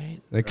 Right.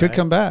 They could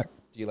come back.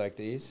 Do you like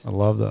these? I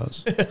love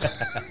those.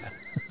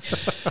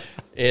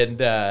 And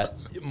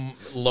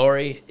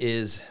Lori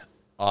is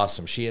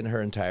awesome. She and her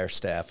entire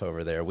staff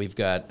over there. We've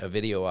got a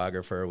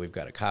videographer. We've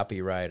got a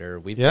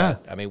copywriter.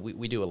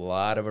 We do a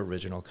lot of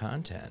original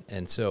content.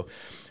 And so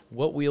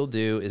what we'll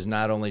do is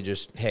not only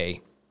just,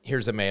 hey,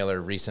 here's a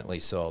mailer recently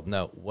sold.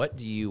 No, what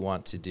do you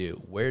want to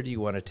do? Where do you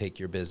want to take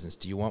your business?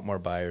 Do you want more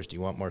buyers? Do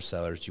you want more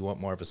sellers? Do you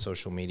want more of a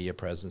social media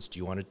presence? Do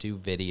you want to do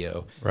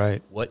video?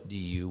 Right. What do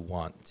you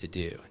want to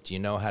do? Do you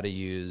know how to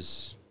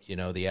use,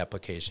 the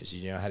applications? Do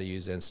you know how to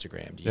use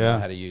Instagram? Do you know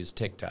how to use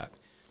TikTok?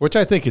 Which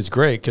I think is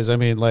great, because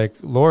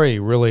Lori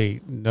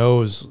really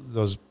knows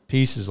those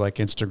pieces like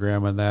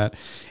Instagram and that,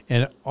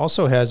 and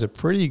also has a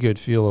pretty good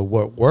feel of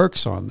what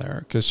works on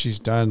there, because she's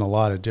done a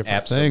lot of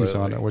different things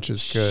on it, which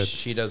is good.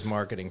 She does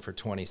marketing for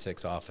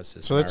 26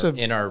 offices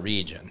in our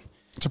region.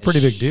 It's a pretty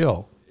big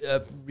deal.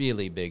 A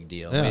really big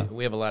deal. Yeah.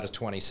 We have a lot of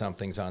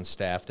 20-somethings on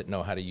staff that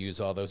know how to use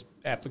all those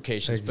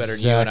applications better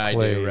than you and I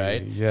do,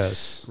 right?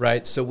 Yes.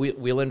 Right. So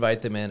we'll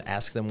invite them in,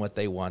 ask them what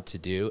they want to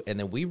do, and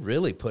then we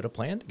really put a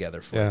plan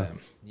together for them.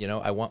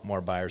 I want more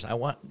buyers. I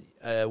want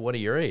one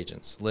of your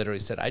agents literally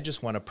said, I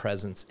just want a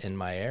presence in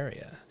my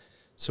area.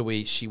 So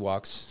she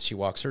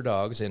walks her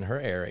dogs in her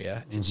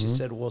area, and she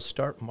said, well,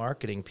 start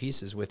marketing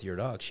pieces with your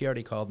dog. She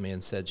already called me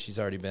and said she's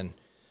already been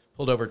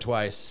pulled over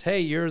twice.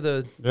 Hey, you're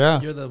the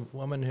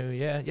woman who,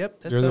 that's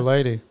you're the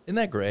lady. Isn't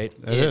that great?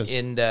 It is.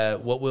 And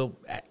what we'll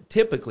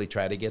typically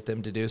try to get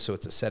them to do, so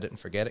it's a set it and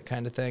forget it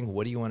kind of thing.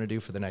 What do you want to do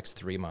for the next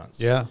 3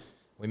 months? Yeah.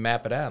 We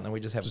map it out, and then we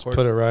just have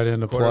put it right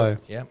into play.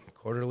 Yeah,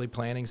 quarterly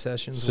planning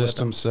sessions.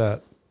 System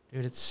set.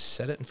 Dude, it's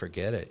set it and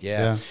forget it.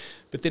 Yeah.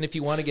 But then if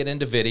you want to get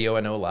into video, I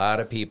know a lot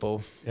of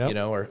people,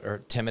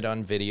 are timid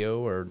on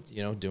video or,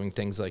 doing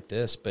things like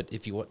this. But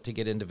if you want to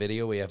get into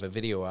video, we have a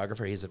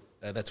videographer.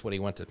 That's what he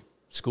went to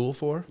school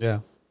for. Yeah.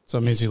 So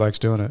it means he likes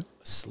doing it.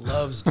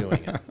 Loves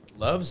doing it.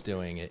 Loves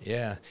doing it.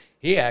 Yeah.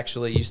 He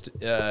actually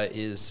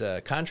is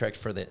contract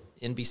for the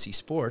NBC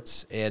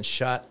Sports and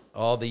shot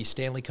all the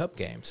Stanley Cup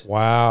games.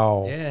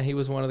 Wow. Yeah. He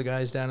was one of the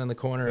guys down in the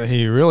corner.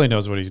 He really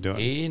knows what he's doing.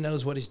 He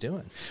knows what he's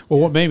doing. Well,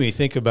 what made me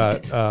think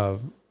about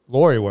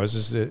Lori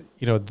is that,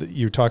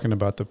 you're talking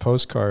about the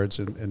postcards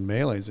and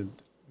mailings. And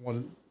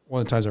one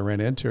of the times I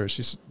ran into her,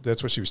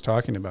 that's what she was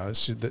talking about.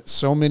 That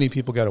so many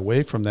people got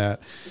away from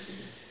that.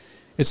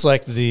 It's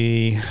like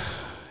the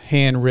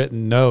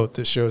handwritten note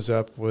that shows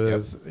up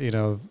with,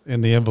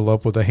 in the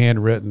envelope with a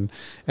handwritten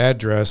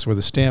address with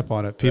a stamp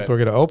on it. People are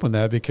going to open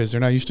that because they're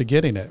not used to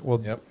getting it.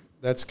 Well,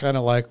 that's kind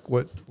of like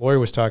what Lori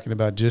was talking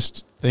about,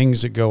 just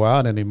things that go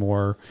out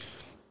anymore.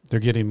 They're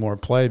getting more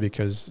play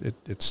because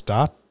it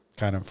stopped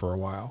kind of for a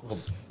while. Well,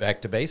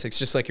 back to basics,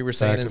 just like you were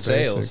saying in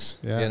sales,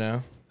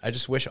 I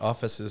just wish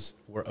offices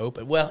were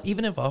open. Well,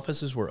 even if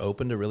offices were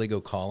open to really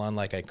go call on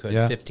like I could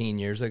 15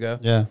 years ago.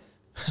 Yeah.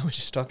 I was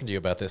just talking to you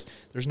about this.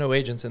 There's no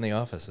agents in the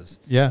offices.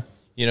 Yeah.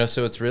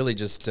 So it's really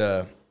just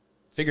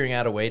figuring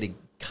out a way to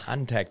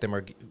contact them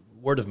or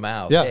word of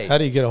mouth. Yeah. Hey, how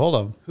do you get a hold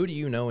of them? Who do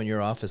you know in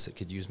your office that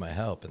could use my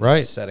help? And right.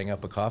 Just setting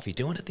up a coffee,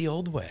 doing it the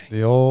old way.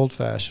 The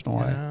old-fashioned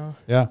way.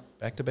 Yeah.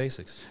 Back to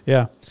basics.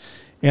 Yeah.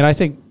 And I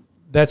think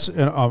that's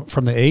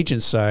from the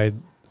agent side,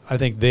 I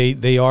think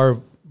they are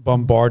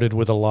bombarded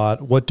with a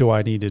lot. What do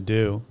I need to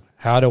do?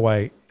 How do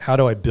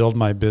I build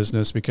my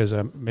business? Because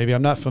maybe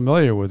I'm not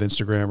familiar with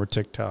Instagram or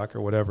TikTok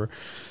or whatever.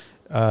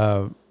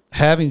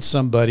 Having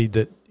somebody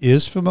that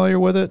is familiar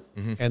with it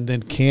and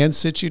then can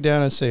sit you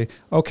down and say,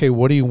 okay,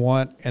 what do you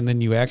want? And then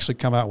you actually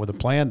come out with a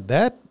plan.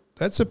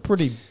 That's a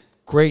pretty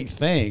great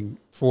thing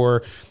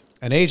for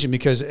an agent,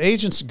 because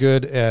agents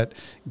good at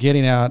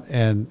getting out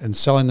and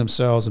selling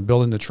themselves and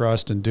building the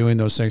trust and doing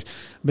those things.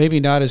 Maybe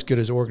not as good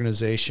as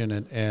organization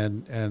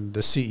and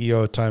the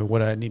CEO at time,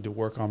 what I need to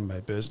work on my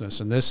business.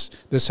 And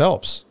this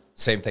helps.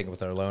 Same thing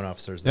with our loan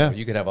officers. Yeah.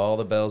 You can have all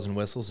the bells and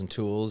whistles and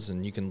tools,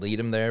 and you can lead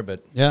them there,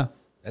 but Yeah.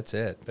 that's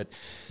it. But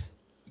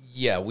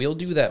yeah, we'll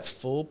do that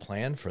full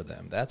plan for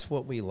them. That's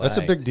what we like. That's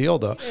a big deal,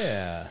 though.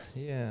 Yeah,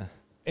 yeah.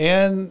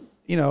 And,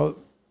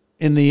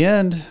 in the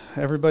end,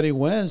 everybody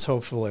wins,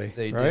 hopefully.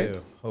 They right?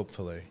 do,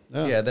 hopefully.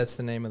 Yeah. Yeah, that's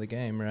the name of the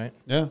game, right?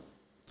 Yeah.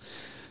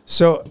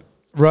 So,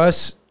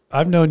 Russ,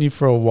 I've known you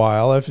for a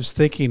while. I was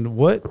thinking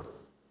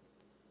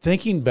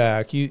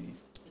back,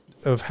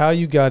 of how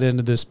you got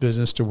into this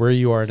business to where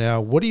you are now,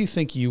 what do you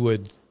think you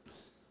would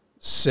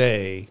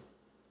say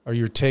or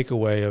your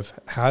takeaway of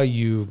how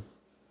you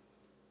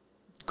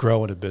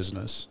grow in a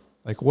business?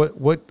 Like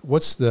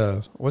what's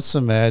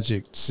the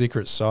magic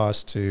secret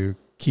sauce to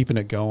keeping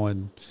it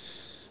going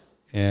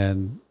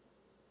and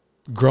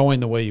growing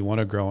the way you want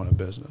to grow in a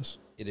business?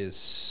 It is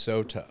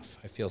so tough.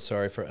 I feel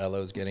sorry for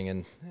LOs getting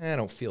in. I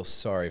don't feel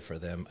sorry for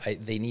them.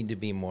 They need to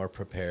be more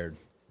prepared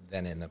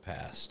than in the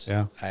past.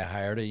 Yeah. I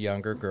hired a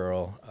younger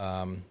girl.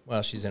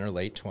 She's in her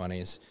late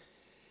 20s,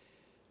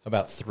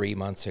 about 3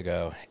 months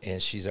ago,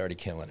 and she's already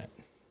killing it.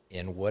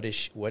 And what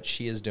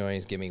she is doing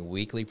is giving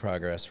weekly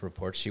progress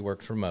reports. She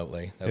worked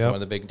remotely. That was one of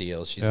the big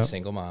deals. She's a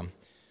single mom,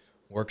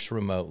 works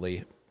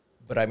remotely.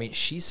 But, I mean,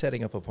 she's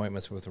setting up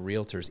appointments with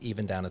realtors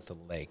even down at the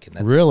lake. And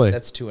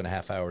that's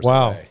 2.5 hours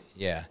away.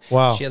 Yeah.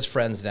 Wow. She has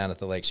friends down at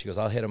the lake. She goes,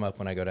 I'll hit them up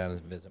when I go down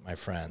and visit my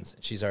friends.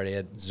 She's already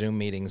had Zoom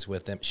meetings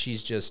with them.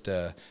 She's just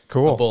a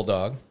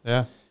bulldog.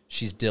 Yeah.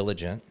 She's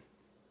diligent.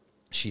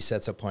 She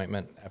sets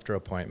appointment after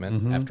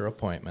appointment after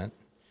appointment.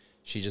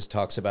 She just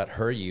talks about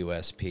her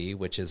USP,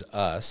 which is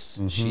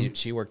us.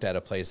 She worked at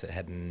a place that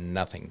had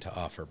nothing to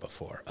offer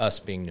before, us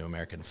being New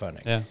American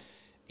Funding. Yeah.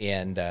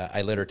 And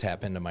I let her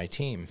tap into my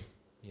team.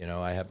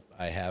 I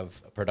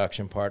have a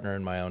production partner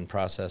and my own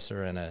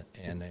processor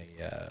and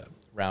a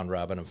round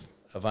robin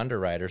of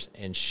underwriters,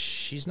 and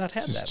she's not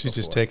had that. She's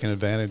just taking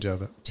advantage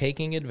of it.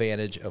 Taking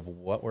advantage of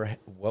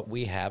what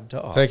we have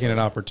to offer. Taking an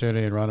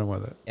opportunity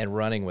and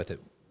running with it.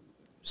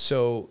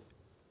 So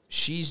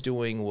she's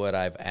doing what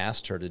I've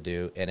asked her to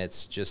do, and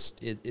it's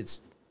just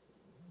it's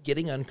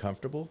getting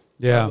uncomfortable.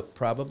 Yeah,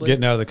 probably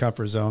getting out of the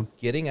comfort zone.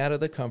 Getting out of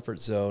the comfort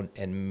zone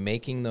and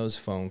making those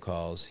phone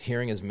calls,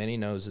 hearing as many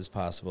no's as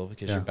possible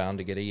because you're bound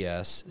to get a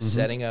yes.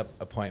 Setting up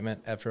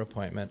appointment after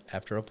appointment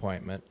after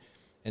appointment,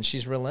 and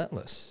she's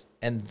relentless,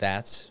 and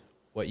that's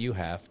what you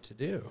have to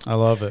do. I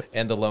love it.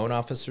 And the loan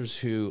officers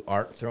who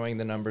aren't throwing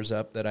the numbers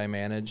up that I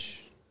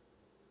manage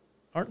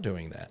aren't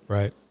doing that.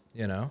 Right.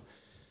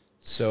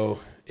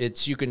 So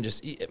you can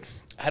just,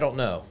 I don't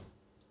know.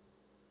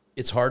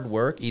 It's hard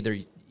work. Either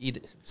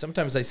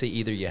sometimes I say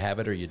either you have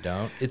it or you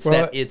don't. It's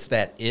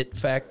that it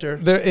factor.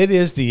 It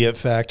is the it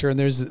factor. And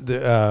there's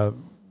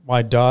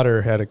my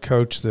daughter had a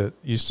coach that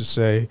used to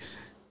say,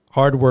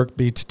 hard work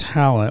beats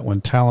talent when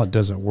talent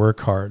doesn't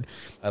work hard.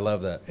 I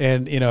love that.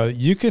 And,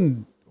 you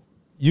can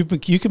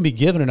be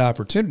given an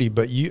opportunity,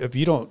 but if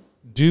you don't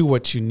do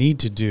what you need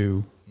to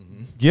do,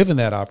 given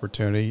that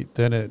opportunity,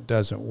 then it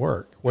doesn't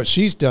work. What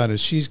she's done is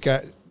she's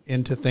got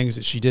into things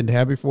that she didn't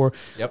have before.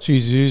 Yep.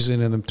 She's using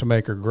them to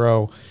make her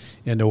grow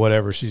into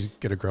whatever she's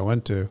going to grow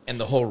into. And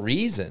the whole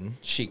reason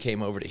she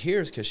came over to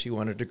here is because she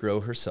wanted to grow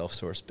her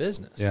self-source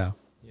business. Yeah.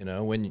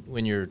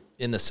 When you're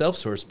in the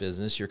self-source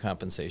business, your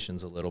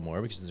compensation's a little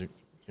more because you're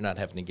not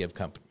having to give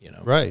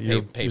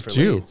right. pay for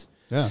leads.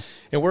 Yeah.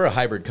 And we're a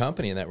hybrid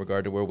company in that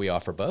regard to where we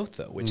offer both,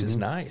 though, which is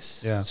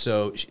nice. Yeah.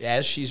 So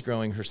as she's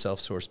growing her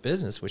self-source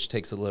business, which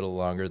takes a little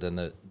longer than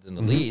the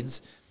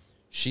leads,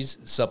 she's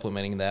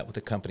supplementing that with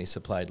the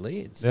company-supplied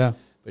leads. Yeah.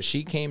 But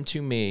she came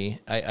to me.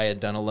 I had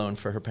done a loan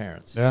for her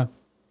parents. Yeah.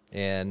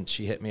 And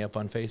she hit me up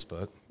on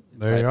Facebook.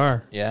 There you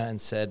are. Yeah, and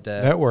said...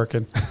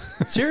 networking.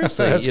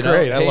 Seriously. That's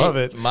great. I love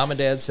it. Mom and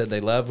Dad said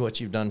they loved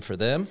what you've done for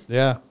them.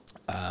 Yeah.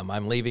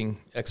 I'm leaving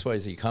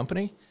XYZ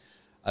company.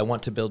 I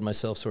want to build my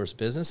self-source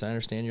business. I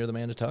understand you're the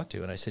man to talk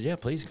to. And I said, yeah,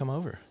 please come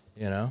over,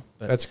 But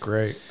that's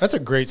great. That's a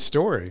great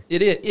story.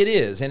 It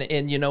is.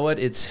 And you know what?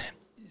 And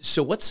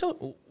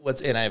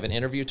I have an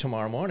interview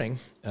tomorrow morning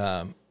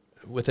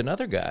with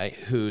another guy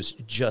who's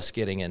just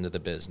getting into the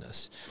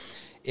business.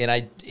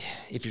 And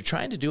if you're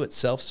trying to do it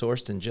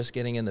self-sourced and just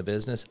getting in the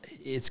business,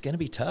 it's going to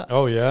be tough.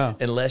 Oh, yeah.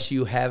 Unless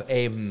you have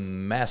a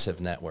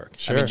massive network.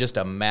 Sure. I mean, just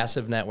a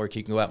massive network.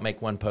 You can go out and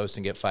make one post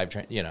and get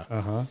 5,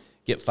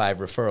 get 5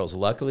 referrals.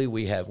 Luckily,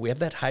 we have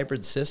that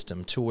hybrid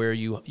system to where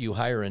you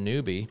hire a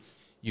newbie.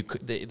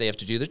 They have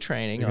to do the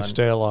training.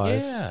 Stay alive.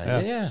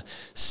 Yeah.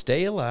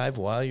 Stay alive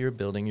while you're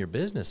building your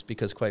business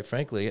because, quite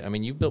frankly, I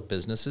mean, you've built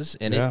businesses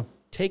and it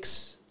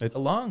takes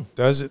long.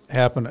 Does it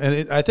happen?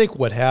 And I think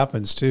what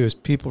happens, too, is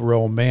people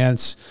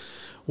romance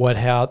what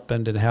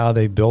happened and how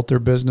they built their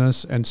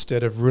business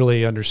instead of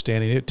really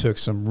understanding it took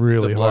some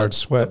really hard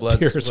sweat,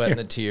 tears, and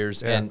the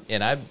tears. Yeah.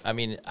 And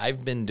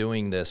I've been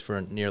doing this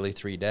for nearly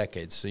 3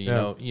 decades. So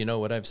you know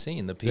what I've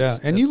seen. The piece. Yeah.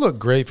 And you look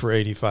great for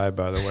 85,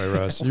 by the way,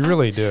 Russ. You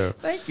really do.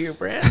 Thank you,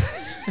 Brent.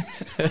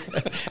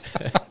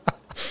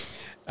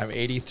 I'm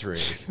 83.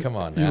 Come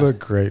on You now. look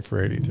great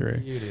for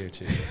 83. You do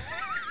too.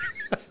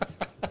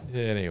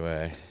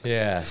 Anyway,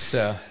 yeah.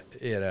 So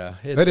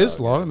it's That is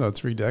all long though.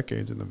 3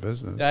 decades in the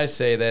business. good. I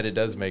say that it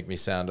does make me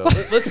sound old.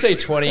 Let's say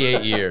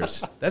 28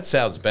 years. That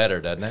sounds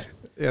better, doesn't it?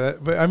 Yeah,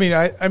 but I mean,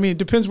 it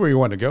depends where you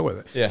want to go with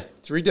it. Yeah.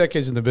 3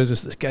 decades in the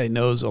business, this guy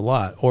knows a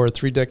lot. Or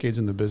 3 decades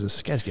in the business,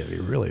 this guy's got to be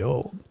really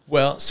old.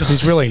 Well, so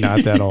He's really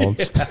not that old.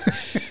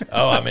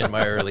 oh, I'm in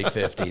my early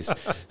 50s.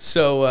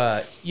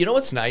 So you know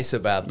what's nice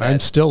about that? I'm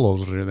still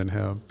older than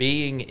him.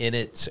 Being in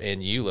it,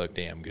 and you look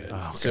damn good.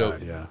 Oh, so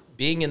God, yeah.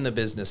 being in the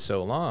business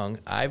so long,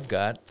 I've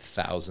got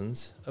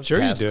thousands of Sure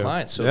you past do.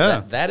 clients. So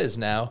Yeah. that is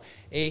now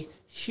a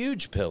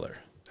huge pillar.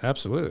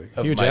 Absolutely.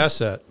 Of Huge my-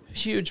 asset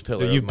Huge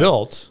pillar. that you of my-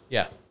 built.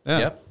 Yeah.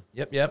 Yeah.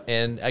 Yep.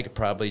 And I could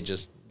probably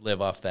just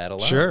live off that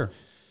alone. Sure.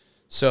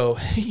 So,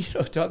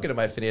 talking to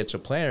my financial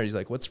planner, he's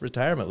like, "What's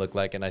retirement look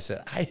like?" And I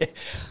said, "I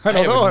don't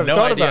have know. I've no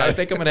thought idea. about it." I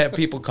think I'm going to have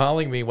people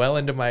calling me well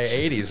into my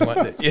 80s.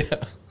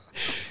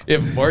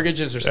 If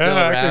mortgages are still Yeah,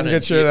 I around, can and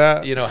get you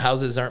that.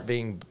 houses aren't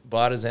being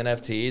bought as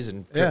NFTs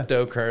and Yeah.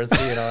 cryptocurrency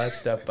and all that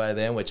stuff by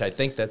then, which I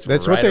think that's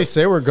That's right what they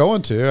say we're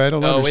going to. I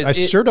don't know. I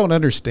sure don't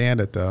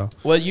understand it though.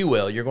 Well, you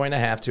will. You're going to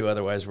have to.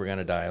 Otherwise, we're going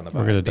to die on the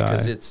vine. We're gonna die.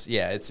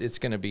 Because it's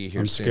going to be here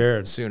I'm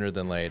scared. sooner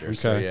than later.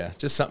 So, Okay. yeah,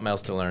 just something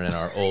else to learn in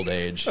our old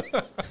age.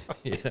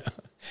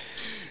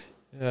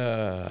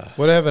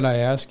 What haven't I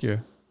asked you,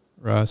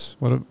 Russ?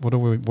 What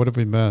have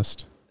we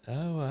missed?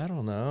 Oh, I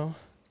don't know.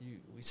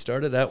 We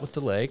started out with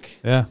the lake.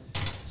 Yeah.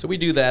 So we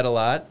do that a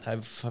lot.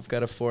 I've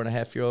got a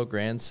 4.5-year-old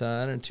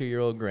grandson and a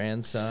 2-year-old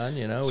grandson.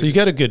 So you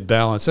got a good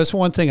balance. That's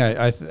one thing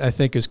I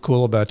think is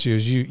cool about you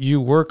is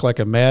you work like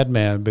a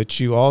madman, but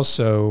you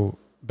also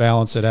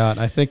balance it out.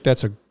 And I think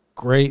that's a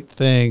great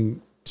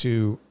thing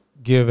to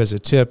give as a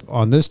tip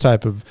on this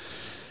type of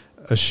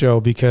a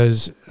show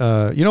because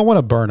you don't want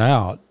to burn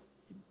out.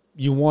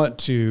 You want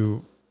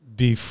to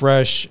be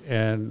fresh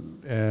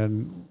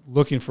and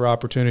looking for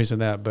opportunities in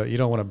that, but you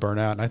don't want to burn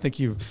out. And I think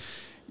you've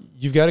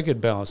got a good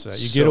balance of that.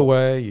 You get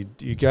away.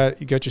 You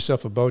got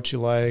yourself a boat you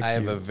like. I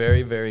have a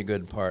very, very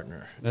good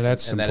partner, and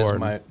that's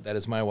important. That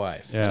is my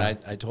wife. Yeah. And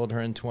I told her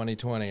in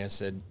 2020, I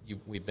said,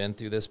 we've been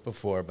through this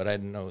before, but I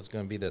didn't know it was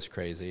going to be this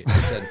crazy. I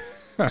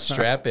said,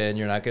 strap in.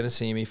 You're not going to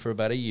see me for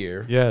about a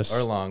year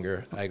or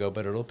longer. I go,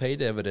 but it'll pay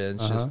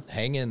dividends. Just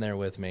hang in there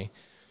with me.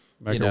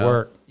 Make it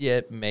work.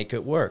 Yeah, make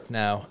it work.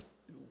 Now,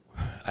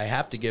 I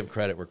have to give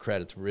credit where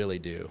credit's really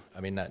due.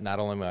 I mean, not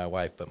only my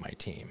wife, but my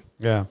team.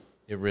 Yeah.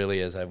 It really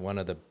is. I have one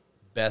of the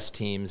best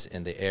teams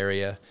in the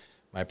area.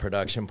 My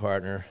production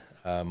partner,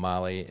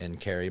 Molly and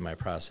Carrie, my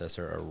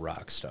processor, are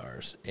rock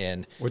stars.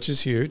 And which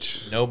is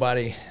huge.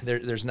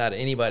 There's not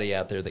anybody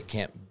out there that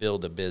can't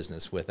build a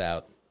business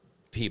without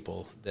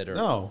people that are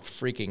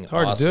freaking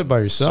hard awesome to do it by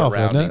yourself,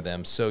 surrounding isn't it?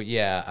 them. So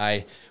yeah,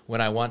 when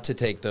I want to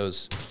take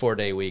those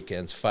 4-day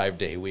weekends,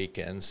 5-day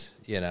weekends,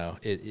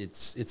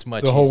 it's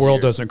much the whole easier.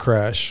 world doesn't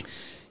crash.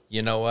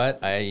 You know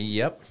what?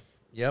 Yep.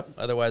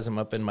 Otherwise, I'm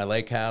up in my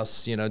lake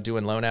house,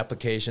 doing loan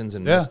applications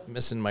and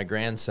missing my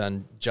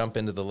grandson jump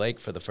into the lake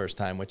for the first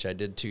time, which I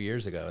did 2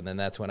 years ago. And then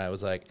that's when I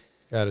was like,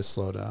 got to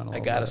slow down. I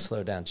got to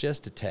slow down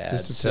just a tad.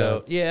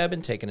 So yeah, I've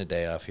been taking a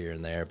day off here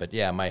and there, but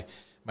yeah, my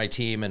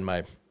team and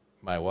my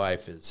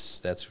wife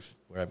that's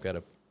where I've got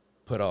to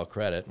put all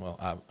credit. Well,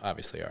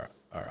 obviously our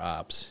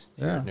ops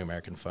here at New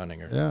American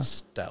Funding are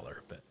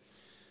stellar, but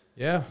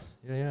yeah.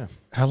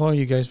 How long have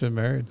you guys been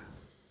married?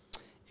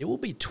 It will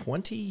be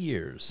 20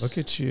 years. Look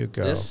at you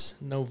go. This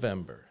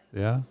November.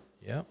 Yeah.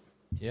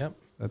 Yep.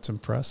 That's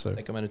impressive. I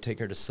think I'm going to take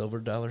her to Silver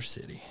Dollar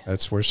City.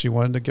 That's where she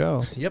wanted to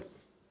go. Yep.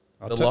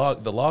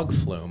 The log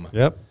flume.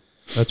 Yep.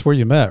 That's where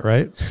you met,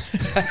 right?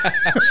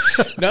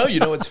 No,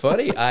 what's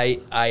funny? I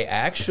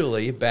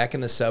actually, back in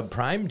the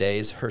subprime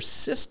days, her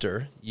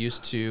sister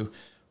used to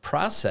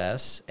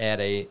process at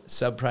a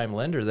subprime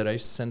lender that I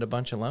used to send a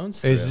bunch of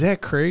loans through. Is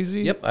that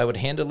crazy? Yep. I would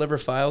hand deliver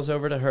files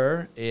over to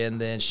her, and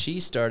then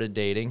she started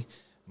dating.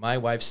 My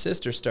wife's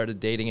sister started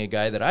dating a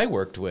guy that I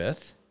worked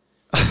with.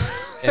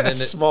 And then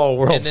small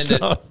world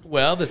stuff.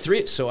 The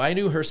three. So I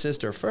knew her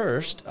sister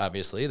first.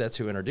 Obviously, that's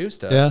who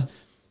introduced us. Yeah.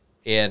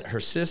 And her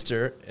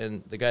sister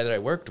and the guy that I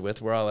worked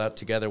with were all out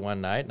together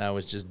one night, and I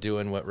was just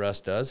doing what Russ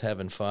does,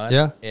 having fun.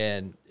 Yeah.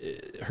 And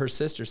her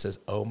sister says,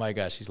 "Oh my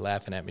gosh," she's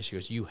laughing at me. She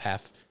goes, "You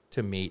have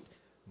to meet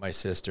my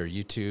sister.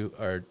 You two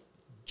are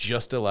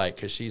just alike,"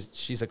 because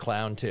she's a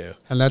clown too.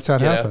 And that's how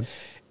it happened.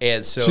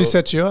 And so she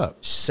set you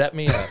up. Set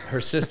me up.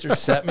 Her sister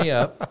set me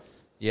up.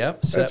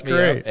 Yep, set me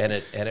great. up,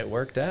 and it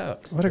worked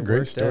out. What a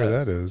great story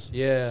that is.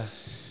 Yeah.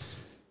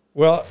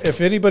 Well, if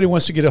anybody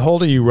wants to get a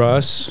hold of you,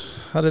 Russ,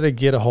 how do they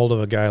get a hold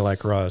of a guy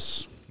like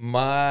Russ?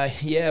 My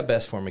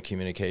best form of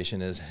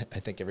communication is, I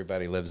think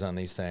everybody lives on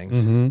these things,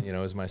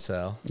 is my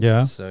cell.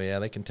 Yeah. So yeah,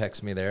 they can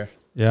text me there.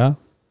 Yeah.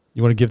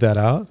 You want to give that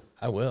out?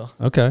 I will.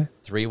 Okay.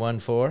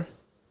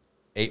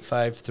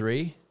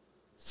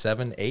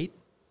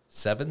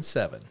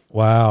 314-853-7877.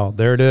 Wow.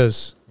 There it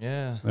is.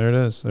 Yeah. There it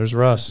is. There's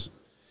Russ.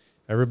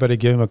 Everybody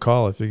give him a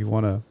call if you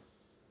want to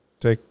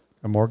take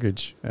a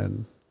mortgage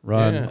and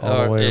run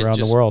all the way around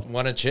the world.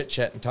 Want to chit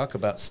chat and talk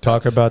about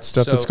stuff. Talk about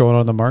stuff that's going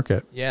on in the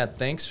market. Yeah,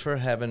 thanks for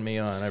having me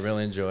on. I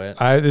really enjoy it.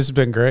 This has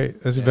been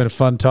great. This has been a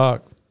fun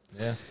talk.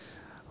 Yeah.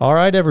 All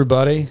right,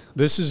 everybody.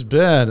 This has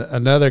been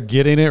another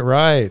Getting It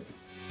Right.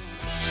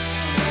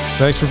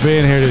 Thanks for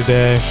being here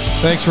today.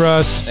 Thanks,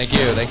 Russ. Thank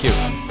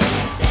you.